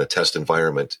runnable in a test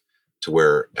environment to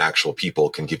where actual people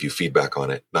can give you feedback on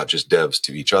it, not just devs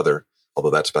to each other,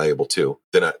 although that's valuable too,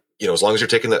 then, as long as you're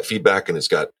taking that feedback and it's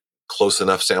got close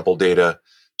enough sample data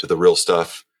to the real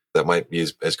stuff, that might be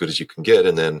as good as you can get.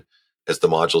 And then as the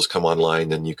modules come online,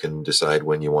 then you can decide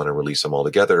when you want to release them all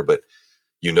together. But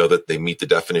that they meet the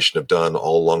definition of done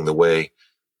all along the way,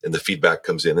 and the feedback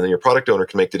comes in, and then your product owner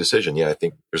can make the decision. Yeah, I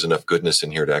think there's enough goodness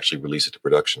in here to actually release it to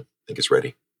production. I think it's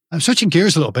ready. I'm switching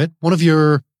gears a little bit.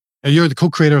 You're the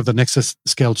co-creator of the Nexus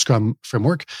Scaled Scrum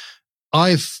framework.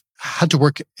 I've had to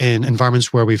work in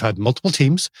environments where we've had multiple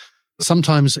teams.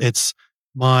 Sometimes it's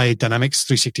my Dynamics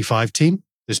 365 team.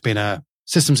 There's been a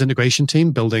systems integration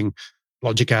team building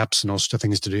logic apps and all sorts of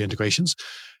things to do integrations.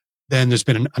 Then there's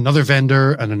been another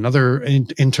vendor and another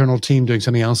internal team doing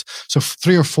something else. So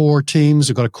 3 or 4 teams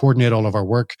who've got to coordinate all of our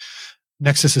work.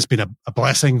 Nexus has been a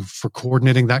blessing for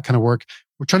coordinating that kind of work.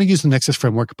 We're trying to use the Nexus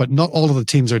framework, but not all of the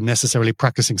teams are necessarily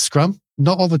practicing Scrum.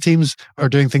 Not all the teams are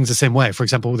doing things the same way. For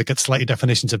example, they got slightly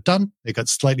definitions of done. They got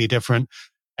slightly different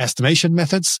estimation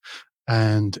methods.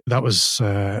 And that was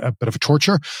a bit of a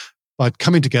torture. But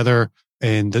coming together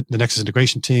in the Nexus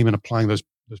integration team and applying those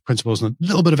principles and a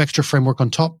little bit of extra framework on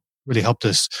top really helped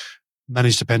us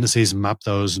manage dependencies and map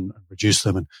those and reduce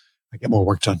them and get more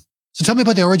work done. So tell me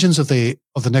about the origins of the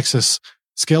Nexus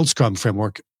scaled Scrum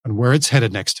framework and where it's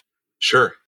headed next.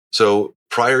 Sure. So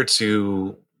prior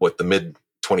to the mid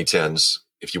 2010s,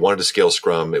 if you wanted to scale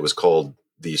Scrum, it was called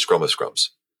the Scrum of Scrums.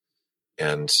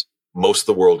 And most of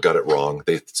the world got it wrong.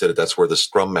 They said that's where the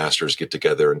Scrum masters get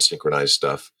together and synchronize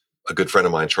stuff. A good friend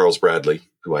of mine, Charles Bradley,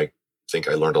 who I think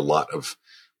I learned a lot of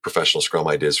professional Scrum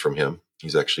ideas from him.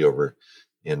 He's actually over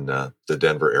in the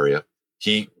Denver area.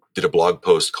 He did a blog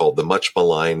post called The Much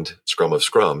Maligned Scrum of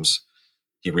Scrums.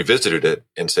 He revisited it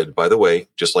and said, by the way,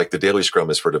 just like the daily Scrum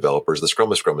is for developers, the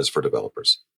Scrum of Scrum is for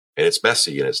developers. And it's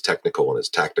messy and it's technical and it's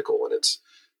tactical and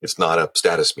it's not a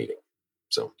status meeting.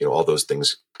 So, all those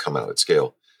things come out at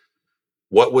scale.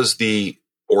 What was the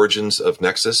origins of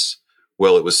Nexus?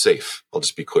 Well, it was safe. I'll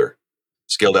just be clear.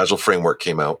 Scaled Agile Framework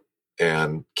came out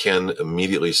and Ken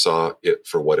immediately saw it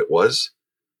for what it was.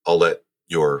 I'll let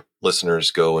your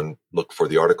listeners go and look for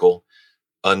the article,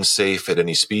 Unsafe at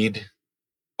Any Speed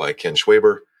by Ken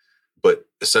Schwaber. But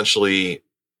essentially,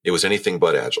 it was anything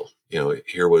but Agile.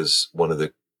 Here was one of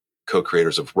the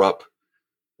co-creators of RUP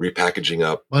repackaging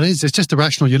up. Well, it's just a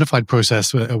rational unified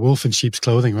process, a wolf in sheep's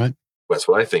clothing, right? That's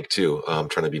what I think too. I'm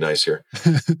trying to be nice here.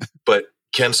 But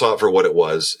Ken saw it for what it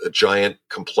was, a giant,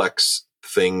 complex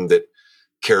thing that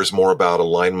cares more about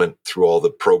alignment through all the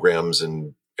programs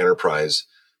and enterprise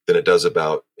than it does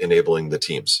about enabling the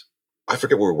teams. I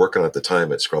forget what we were working on at the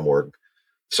time at Scrum.org.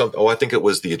 I think it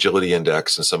was the Agility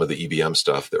Index and some of the EBM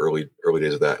stuff, the early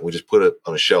days of that. And we just put it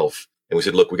on a shelf and we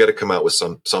said, look, we got to come out with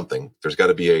something. There's got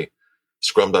to be a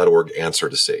Scrum.org answer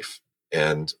to SAFe.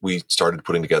 And we started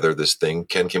putting together this thing.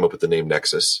 Ken came up with the name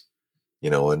Nexus,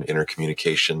 an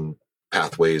intercommunication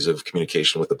pathways of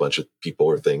communication with a bunch of people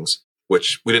or things,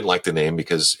 which we didn't like the name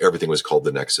because everything was called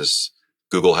the Nexus.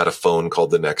 Google had a phone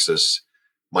called the Nexus.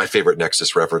 My favorite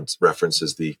Nexus reference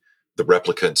is the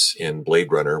replicants in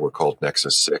Blade Runner were called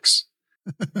Nexus 6.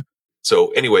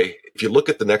 So anyway, if you look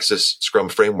at the Nexus Scrum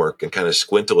framework and kind of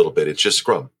squint a little bit, it's just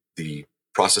Scrum. The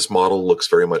process model looks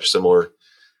very much similar.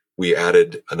 We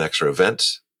added an extra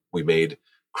event. We made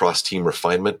cross-team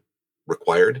refinement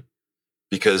required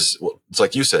because, it's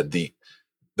like you said, the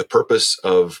purpose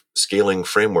of scaling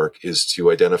framework is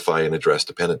to identify and address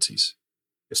dependencies.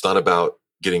 It's not about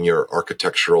getting your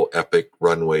architectural epic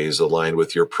runways aligned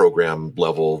with your program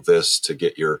level this to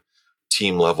get your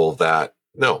team level that.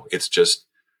 No, it's just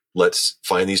let's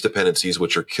find these dependencies,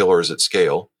 which are killers at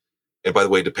scale. And by the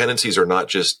way, dependencies are not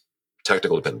just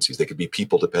technical dependencies. They could be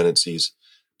people dependencies,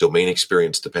 domain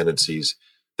experience dependencies.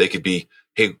 They could be,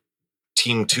 hey,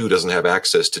 team 2 doesn't have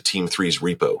access to team 3's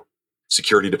repo.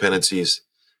 Security dependencies.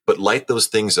 But light those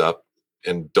things up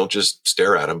and don't just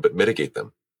stare at them, but mitigate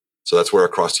them. So that's where our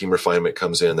cross-team refinement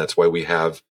comes in. That's why we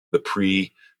have the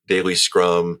pre-daily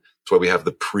Scrum. That's why we have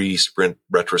the pre-sprint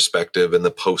retrospective and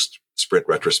the post-sprint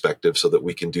retrospective so that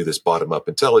we can do this bottom-up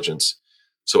intelligence.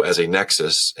 So as a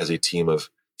Nexus, as a team of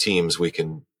teams, we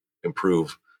can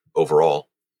improve overall.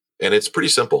 And it's pretty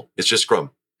simple. It's just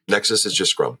Scrum. Nexus is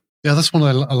just Scrum. Yeah, that's what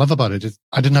I love about it.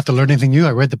 I didn't have to learn anything new.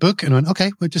 I read the book and went,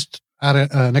 okay, we'll just add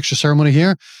an extra ceremony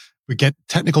here. We get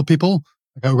technical people,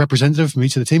 like a representative from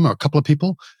each of the team or a couple of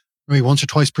people, maybe once or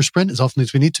twice per sprint, as often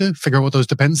as we need to, figure out what those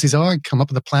dependencies are, come up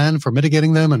with a plan for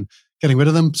mitigating them and getting rid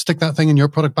of them, stick that thing in your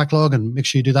product backlog and make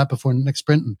sure you do that before the next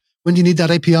sprint. And when do you need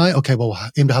that API? Okay, well,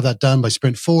 aim to have that done by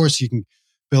sprint 4 so you can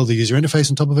build the user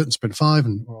interface on top of it in sprint 5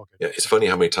 and we're all good. Yeah, it's funny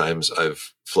how many times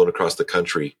I've flown across the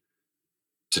country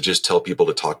to just tell people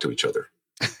to talk to each other.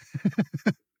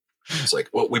 It's like,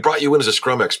 well, we brought you in as a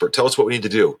Scrum expert. Tell us what we need to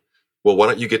do. Well, why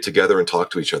don't you get together and talk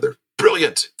to each other?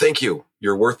 Brilliant. Thank you.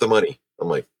 You're worth the money. I'm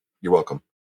like, you're welcome.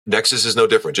 Nexus is no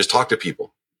different. Just talk to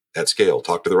people at scale.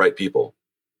 Talk to the right people.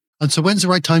 And so when's the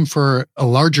right time for a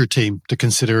larger team to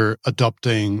consider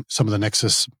adopting some of the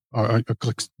Nexus or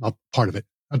not part of it,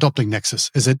 adopting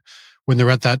Nexus? Is it when they're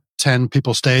at that 10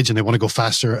 people stage and they want to go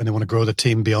faster and they want to grow the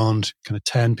team beyond kind of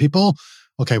 10 people?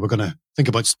 Okay, we're going to think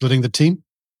about splitting the team.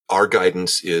 Our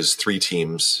guidance is 3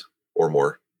 teams or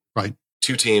more. Right.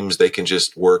 2 teams, they can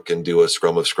just work and do a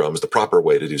Scrum of Scrums, the proper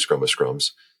way to do Scrum of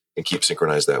Scrums, and keep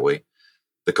synchronized that way.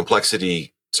 The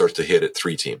complexity starts to hit at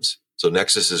 3 teams. So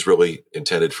Nexus is really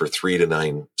intended for 3 to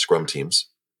 9 Scrum teams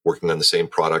working on the same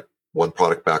product, one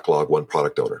product backlog, one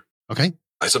product owner. Okay.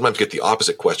 I sometimes get the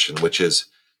opposite question, which is,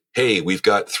 hey, we've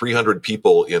got 300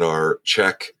 people in our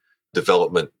Czech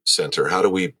development center. How do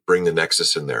we bring the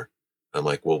Nexus in there? I'm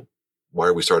like, well, why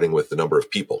are we starting with the number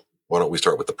of people? Why don't we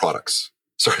start with the products?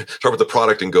 Start with the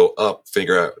product and go up,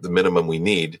 figure out the minimum we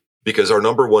need. Because our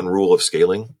number one rule of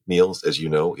scaling, Neil, as you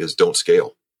know, is don't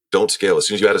scale. Don't scale. As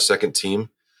soon as you add a second team,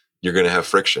 you're going to have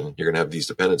friction. You're going to have these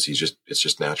dependencies. It's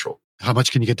just natural. How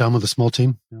much can you get done with a small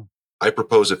team? Yeah. I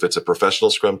propose if it's a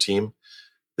professional Scrum team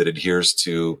that adheres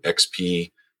to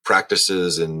XP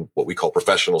practices and what we call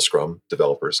professional Scrum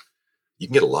developers, you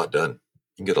can get a lot done.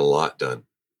 You can get a lot done.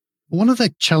 One of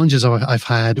the challenges I've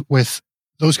had with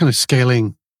those kind of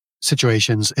scaling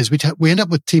situations is we end up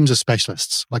with teams of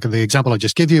specialists. Like in the example I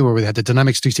just gave you, where we had the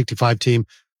Dynamics 365 team,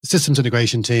 the systems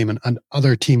integration team, and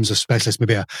other teams of specialists,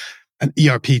 maybe an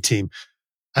ERP team.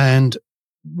 And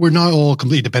we're now all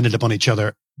completely dependent upon each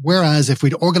other. Whereas if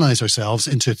we'd organize ourselves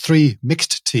into 3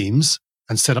 mixed teams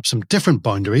and set up some different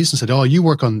boundaries and said, oh, you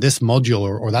work on this module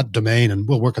or that domain and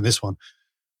we'll work on this one,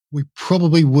 we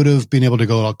probably would have been able to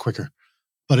go a lot quicker.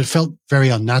 But it felt very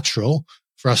unnatural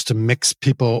for us to mix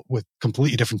people with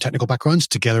completely different technical backgrounds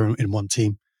together in one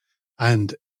team.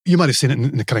 And you might have seen it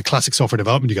in the kind of classic software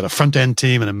development. You got a front end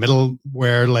team and a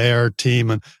middleware layer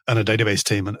team and a database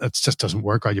team. And it just doesn't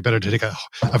work right. You better take a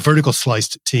vertical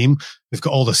sliced team. They've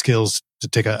got all the skills to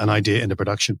take an idea into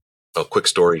production. A quick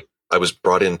story. I was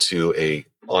brought into a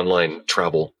online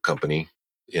travel company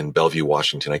in Bellevue,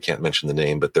 Washington. I can't mention the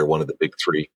name, but they're one of the big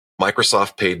 3.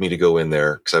 Microsoft paid me to go in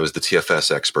there because I was the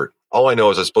TFS expert. All I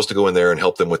know is I was supposed to go in there and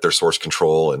help them with their source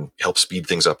control and help speed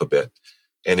things up a bit.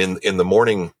 And in the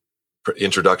morning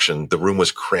introduction, the room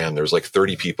was crammed. There was like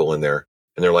 30 people in there.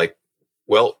 And they're like,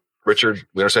 well, Richard,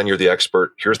 we understand you're the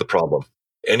expert. Here's the problem.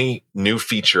 Any new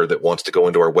feature that wants to go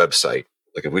into our website,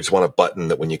 like if we just want a button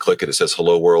that when you click it, it says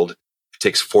hello world, it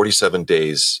takes 47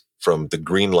 days from the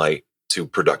green light to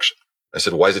production. I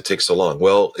said, why does it take so long?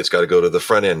 Well, it's got to go to the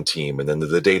front end team and then to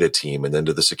the data team and then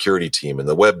to the security team and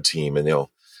the web team. And,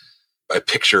 I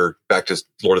picture back to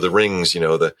Lord of the Rings,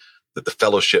 the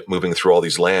fellowship moving through all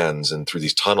these lands and through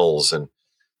these tunnels and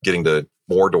getting to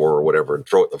Mordor or whatever and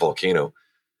throw it in the volcano.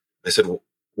 I said,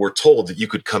 we're told that you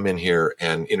could come in here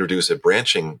and introduce a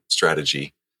branching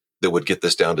strategy that would get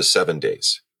this down to 7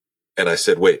 days. And I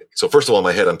said, wait, so first of all, in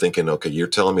my head, I'm thinking, okay, you're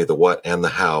telling me the what and the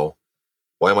how.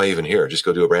 Why am I even here? Just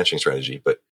go do a branching strategy.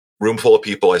 But room full of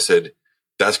people, I said,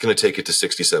 that's going to take it to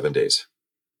 67 days.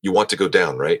 You want to go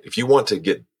down, right? If you want to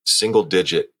get single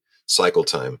digit cycle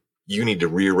time, you need to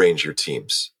rearrange your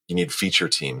teams. You need feature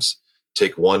teams.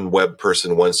 Take one web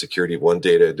person, one security, one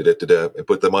data, and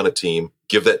put them on a team.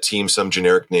 Give that team some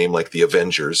generic name like the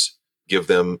Avengers. Give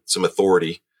them some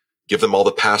authority. Give them all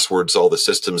the passwords, all the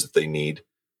systems that they need.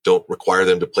 Don't require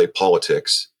them to play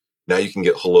politics. Now you can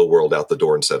get hello world out the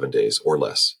door in 7 days or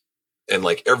less. And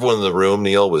like everyone in the room,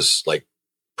 Neil, was like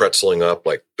pretzeling up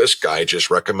like, this guy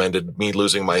just recommended me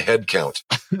losing my head count.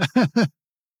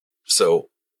 So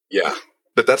yeah,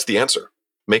 but that's the answer.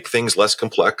 Make things less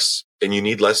complex and you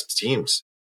need less teams.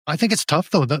 I think it's tough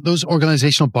though, that those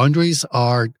organizational boundaries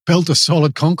are built of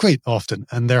solid concrete often,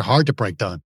 and they're hard to break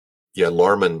down. Yeah.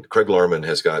 Craig Larman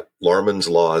has got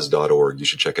larmanslaws.org. You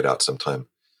should check it out sometime.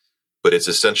 But it's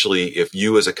essentially if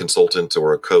you as a consultant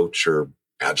or a coach or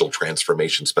agile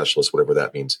transformation specialist, whatever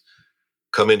that means,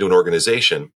 come into an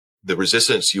organization, the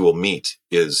resistance you will meet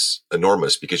is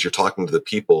enormous because you're talking to the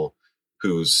people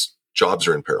whose jobs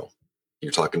are in peril.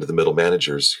 You're talking to the middle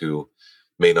managers who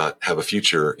may not have a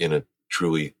future in a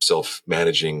truly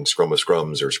self-managing Scrum of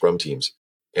Scrums or Scrum teams.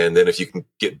 And then if you can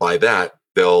get by that,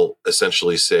 they'll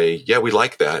essentially say, yeah, we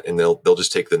like that. And they'll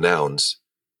just take the nouns,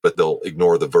 but they'll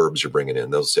ignore the verbs you're bringing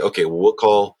in. They'll say, okay, well, we'll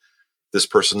call this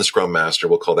person the Scrum Master.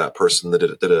 We'll call that person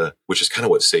the which is kind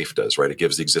of what SAFe does, right? It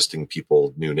gives the existing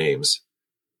people new names.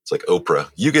 It's like Oprah.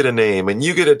 You get a name and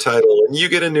you get a title and you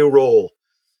get a new role.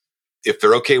 If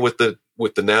they're okay with the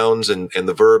nouns and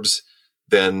the verbs,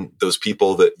 then those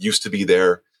people that used to be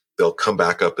there, they'll come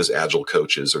back up as agile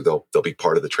coaches or they'll be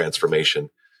part of the transformation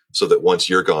so that once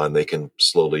you're gone, they can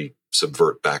slowly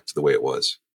subvert back to the way it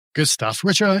was. Good stuff.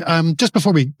 Richard, just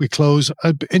before we close,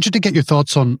 I'd be interested to get your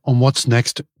thoughts on what's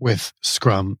next with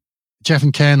Scrum. Jeff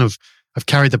and Ken have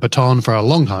carried the baton for a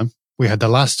long time. We had the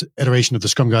last iteration of the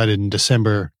Scrum Guide in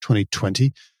December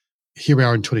 2020. Here we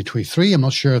are in 2023. I'm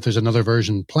not sure if there's another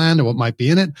version planned or what might be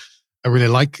in it. I really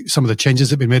like some of the changes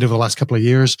that have been made over the last couple of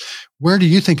years. Where do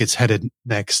you think it's headed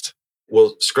next?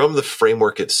 Well, Scrum, the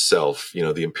framework itself,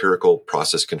 the empirical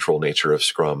process control nature of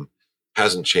Scrum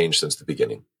hasn't changed since the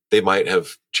beginning. They might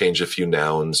have changed a few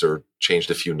nouns or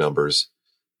changed a few numbers,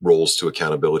 roles to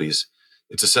accountabilities.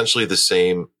 It's essentially the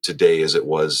same today as it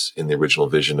was in the original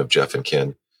vision of Jeff and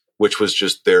Ken, which was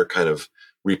just their kind of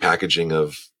repackaging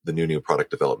of the new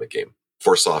product development game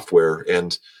for software.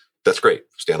 And that's great.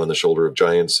 Stand on the shoulder of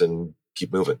giants and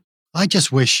keep moving. I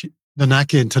just wish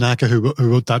Nanaki and Tanaka, who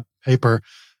wrote that paper,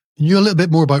 knew a little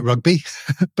bit more about rugby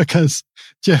because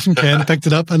Jeff and Ken picked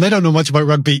it up and they don't know much about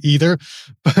rugby either.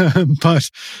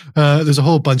 But there's a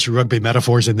whole bunch of rugby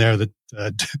metaphors in there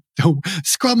that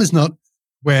Scrum is not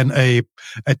when a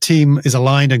team is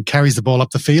aligned and carries the ball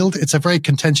up the field, it's a very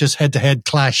contentious head-to-head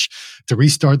clash to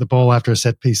restart the ball after a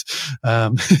set piece.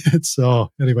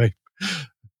 So anyway.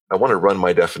 I want to run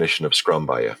my definition of Scrum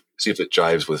by you. See if it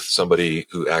jives with somebody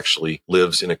who actually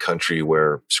lives in a country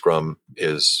where Scrum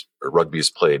is, or rugby is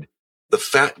played. The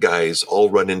fat guys all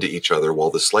run into each other while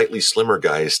the slightly slimmer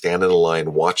guys stand in a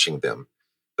line watching them.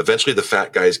 Eventually, the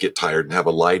fat guys get tired and have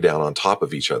a lie down on top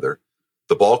of each other.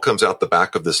 The ball comes out the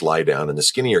back of this lie down and the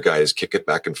skinnier guys kick it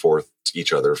back and forth to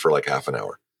each other for like half an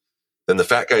hour. Then the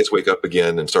fat guys wake up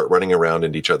again and start running around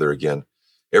into each other again.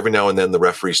 Every now and then the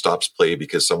referee stops play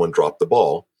because someone dropped the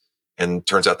ball. And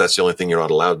turns out that's the only thing you're not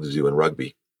allowed to do in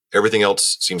rugby. Everything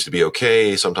else seems to be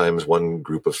okay. Sometimes one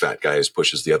group of fat guys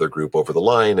pushes the other group over the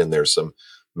line and there's some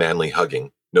manly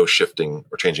hugging. No shifting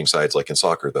or changing sides like in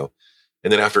soccer, though.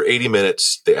 And then after 80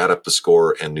 minutes, they add up the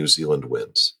score and New Zealand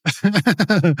wins.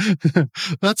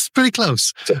 That's pretty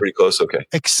close. Is that pretty close? Okay.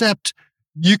 Except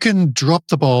you can drop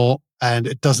the ball and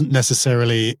it doesn't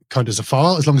necessarily count as a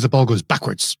foul as long as the ball goes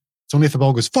backwards. It's only if the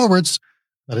ball goes forwards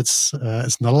that it's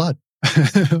not allowed.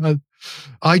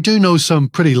 I do know some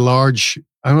pretty large,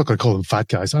 I'm not going to call them fat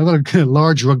guys, I'm going to call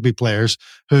large rugby players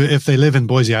who, if they live in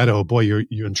Boise, Idaho, boy,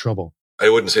 you're in trouble. I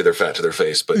wouldn't say they're fat to their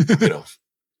face, but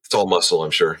it's all muscle,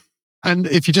 I'm sure. And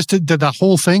if you just did that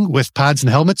whole thing with pads and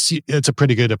helmets, it's a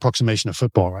pretty good approximation of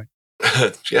football, right?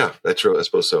 Yeah, that's true. I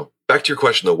suppose so. Back to your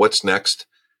question, though, what's next?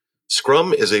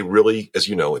 Scrum is a really, as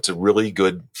you know, it's a really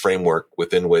good framework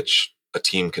within which a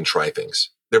team can try things.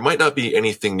 There might not be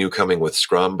anything new coming with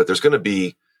Scrum, but there's going to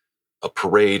be a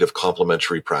parade of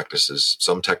complementary practices,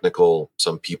 some technical,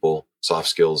 some people, soft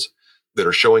skills that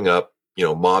are showing up,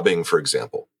 mobbing, for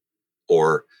example,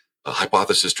 or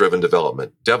hypothesis-driven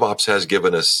development. DevOps has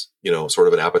given us, sort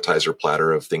of an appetizer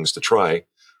platter of things to try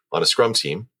on a Scrum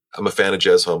team. I'm a fan of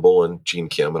Jez Humble and Gene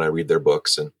Kim, and I read their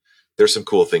books, and there's some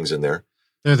cool things in there.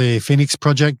 They're the Phoenix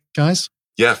Project guys?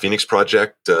 Yeah, Phoenix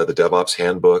Project, the DevOps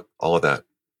Handbook, all of that.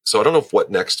 So I don't know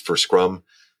what next for Scrum.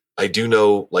 I do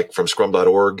know, like from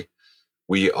scrum.org,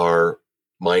 we are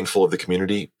mindful of the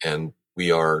community and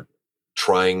we are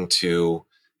trying to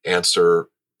answer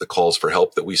the calls for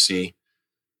help that we see.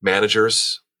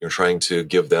 Managers, you're trying to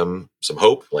give them some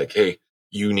hope, like, hey,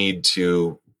 you need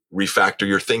to refactor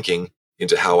your thinking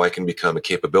into how I can become a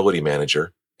capability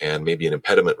manager and maybe an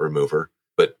impediment remover,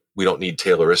 but we don't need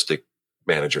Tayloristic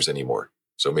managers anymore.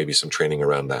 So maybe some training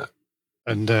around that.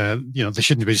 And, they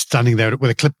shouldn't be standing there with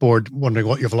a clipboard wondering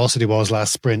what your velocity was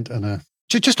last sprint. And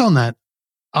just on that,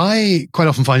 I quite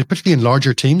often find, particularly in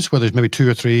larger teams where there's maybe 2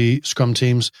 or 3 Scrum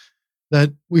teams,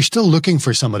 that we're still looking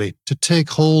for somebody to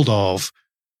take hold of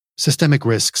systemic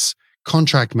risks,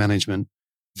 contract management,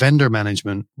 vendor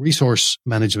management, resource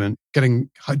management,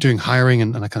 doing hiring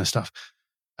and that kind of stuff,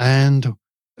 and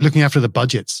looking after the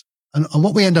budgets. And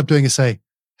what we end up doing is say,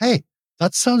 hey,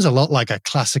 that sounds a lot like a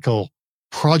classical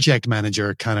project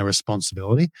manager kind of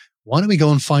responsibility. Why don't we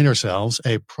go and find ourselves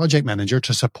a project manager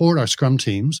to support our Scrum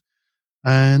teams?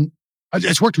 And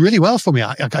it's worked really well for me.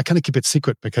 I kind of keep it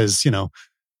secret because,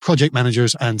 project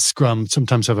managers and Scrum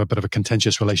sometimes have a bit of a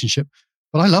contentious relationship,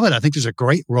 but I love it. I think there's a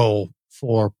great role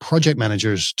for project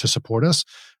managers to support us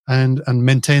and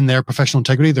maintain their professional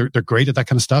integrity. They're great at that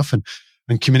kind of stuff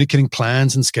and communicating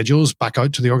plans and schedules back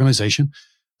out to the organization.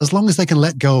 As long as they can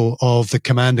let go of the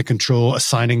command and control,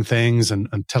 assigning things and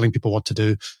telling people what to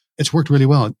do, it's worked really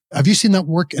well. Have you seen that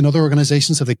work in other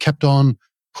organizations? Have they kept on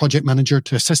project manager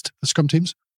to assist the Scrum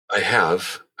teams? I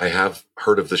have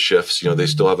heard of the shifts. They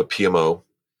still have a PMO,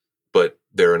 but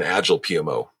they're an agile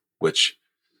PMO, which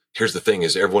here's the thing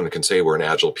is everyone can say we're an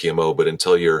agile PMO, but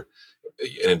until you're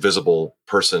an invisible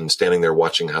person standing there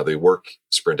watching how they work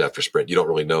sprint after sprint, you don't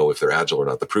really know if they're agile or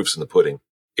not. The proof's in the pudding.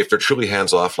 If they're truly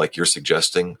hands-off like you're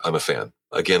suggesting, I'm a fan.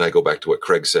 Again, I go back to what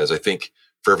Craig says. I think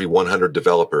for every 100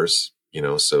 developers,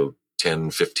 so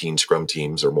 10, 15 Scrum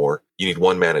teams or more, you need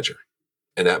one manager.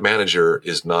 And that manager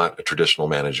is not a traditional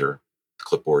manager,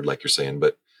 clipboard like you're saying,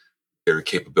 but they're a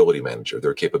capability manager.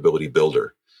 They're a capability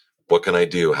builder. What can I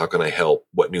do? How can I help?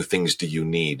 What new things do you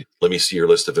need? Let me see your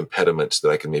list of impediments that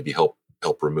I can maybe help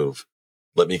remove.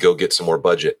 Let me go get some more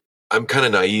budget. I'm kind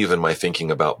of naive in my thinking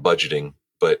about budgeting,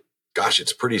 but gosh,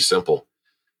 it's pretty simple.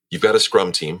 You've got a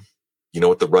Scrum team. You know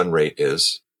what the run rate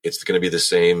is. It's going to be the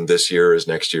same this year as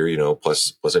next year,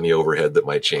 plus any overhead that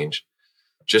might change.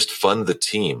 Just fund the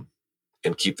team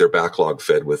and keep their backlog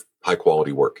fed with high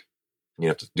quality work. You don't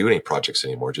have to do any projects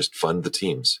anymore. Just fund the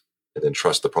teams and then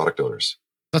trust the product owners.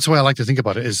 That's the way I like to think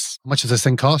about it is how much does this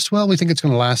thing cost? Well, we think it's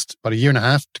going to last about 1.5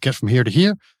 years to get from here to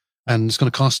here. And it's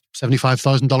going to cost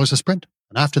 $75,000 a sprint.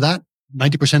 And after that,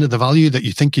 90% of the value that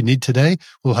you think you need today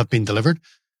will have been delivered.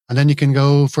 And then you can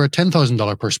go for a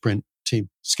 $10,000 per sprint team,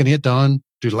 skinny it down,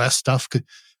 do less stuff.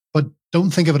 But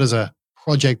don't think of it as a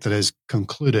project that is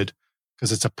concluded,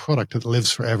 because it's a product that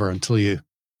lives forever until you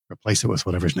replace it with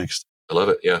whatever's next. I love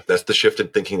it. Yeah. That's the shift in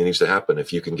thinking that needs to happen.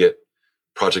 If you can get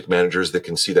project managers that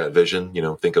can see that vision,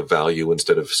 think of value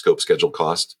instead of scope, schedule,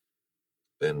 cost,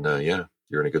 then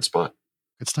you're in a good spot.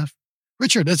 Good stuff.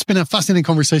 Richard, it's been a fascinating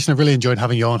conversation. I've really enjoyed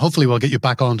having you on. Hopefully we'll get you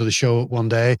back onto the show one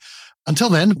day. Until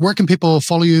then, where can people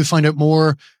follow you, find out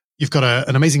more? You've got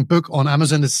an amazing book on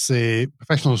Amazon. It's a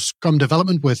professional Scrum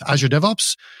development with Azure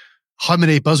DevOps. How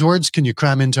many buzzwords can you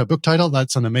cram into a book title?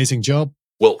 That's an amazing job.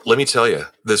 Well, let me tell you,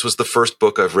 this was the first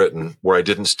book I've written where I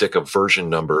didn't stick a version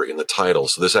number in the title.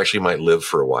 So this actually might live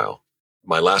for a while.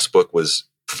 My last book was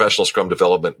Professional Scrum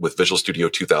Development with Visual Studio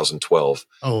 2012.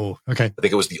 Oh, okay. I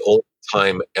think it was the only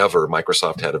time ever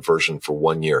Microsoft had a version for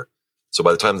 1 year. So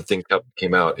by the time the thing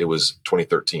came out, it was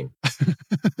 2013. And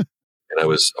I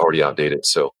was already outdated.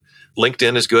 So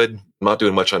LinkedIn is good. I'm not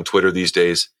doing much on Twitter these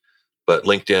days, but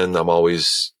LinkedIn, I'm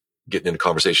always getting into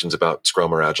conversations about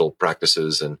Scrum or Agile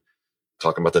practices and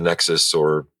talking about the Nexus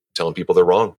or telling people they're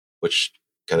wrong, which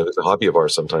kind of is a hobby of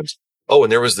ours sometimes. Oh,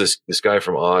 and there was this guy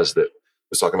from Oz that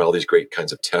was talking about all these great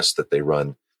kinds of tests that they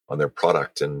run on their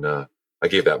product. And I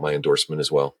gave that my endorsement as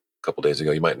well a couple of days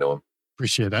ago. You might know him.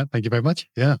 Appreciate that. Thank you very much.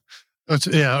 Yeah. I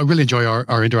really enjoy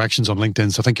our interactions on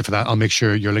LinkedIn. So thank you for that. I'll make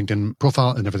sure your LinkedIn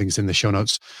profile and everything's in the show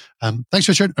notes. Thanks,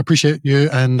 Richard. I appreciate you.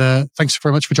 And thanks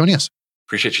very much for joining us.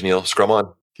 Appreciate you, Neil. Scrum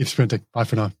on. Keep sprinting. Bye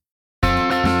for now.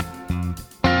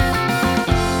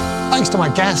 Thanks to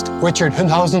my guest, Richard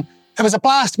Hundhausen. It was a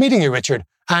blast meeting you, Richard,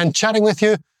 and chatting with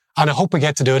you. And I hope we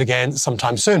get to do it again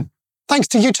sometime soon. Thanks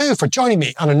to you too for joining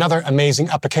me on another amazing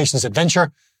applications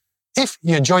adventure. If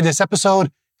you enjoyed this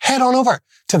episode, head on over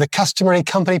to the Customary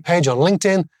Company page on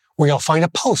LinkedIn, where you'll find a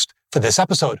post for this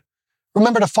episode.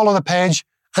 Remember to follow the page,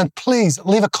 and please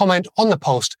leave a comment on the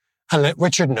post and let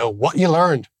Richard know what you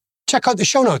learned. Check out the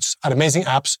show notes at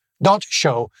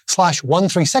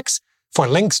amazingapps.show/136 for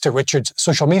links to Richard's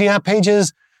social media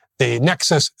pages, the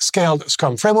Nexus Scaled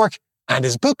Scrum Framework, and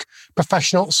his book,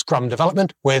 Professional Scrum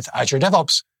Development with Azure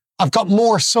DevOps. I've got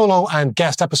more solo and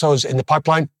guest episodes in the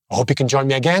pipeline. I hope you can join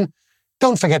me again.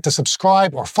 Don't forget to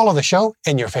subscribe or follow the show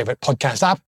in your favorite podcast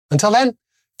app. Until then,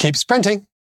 keep sprinting.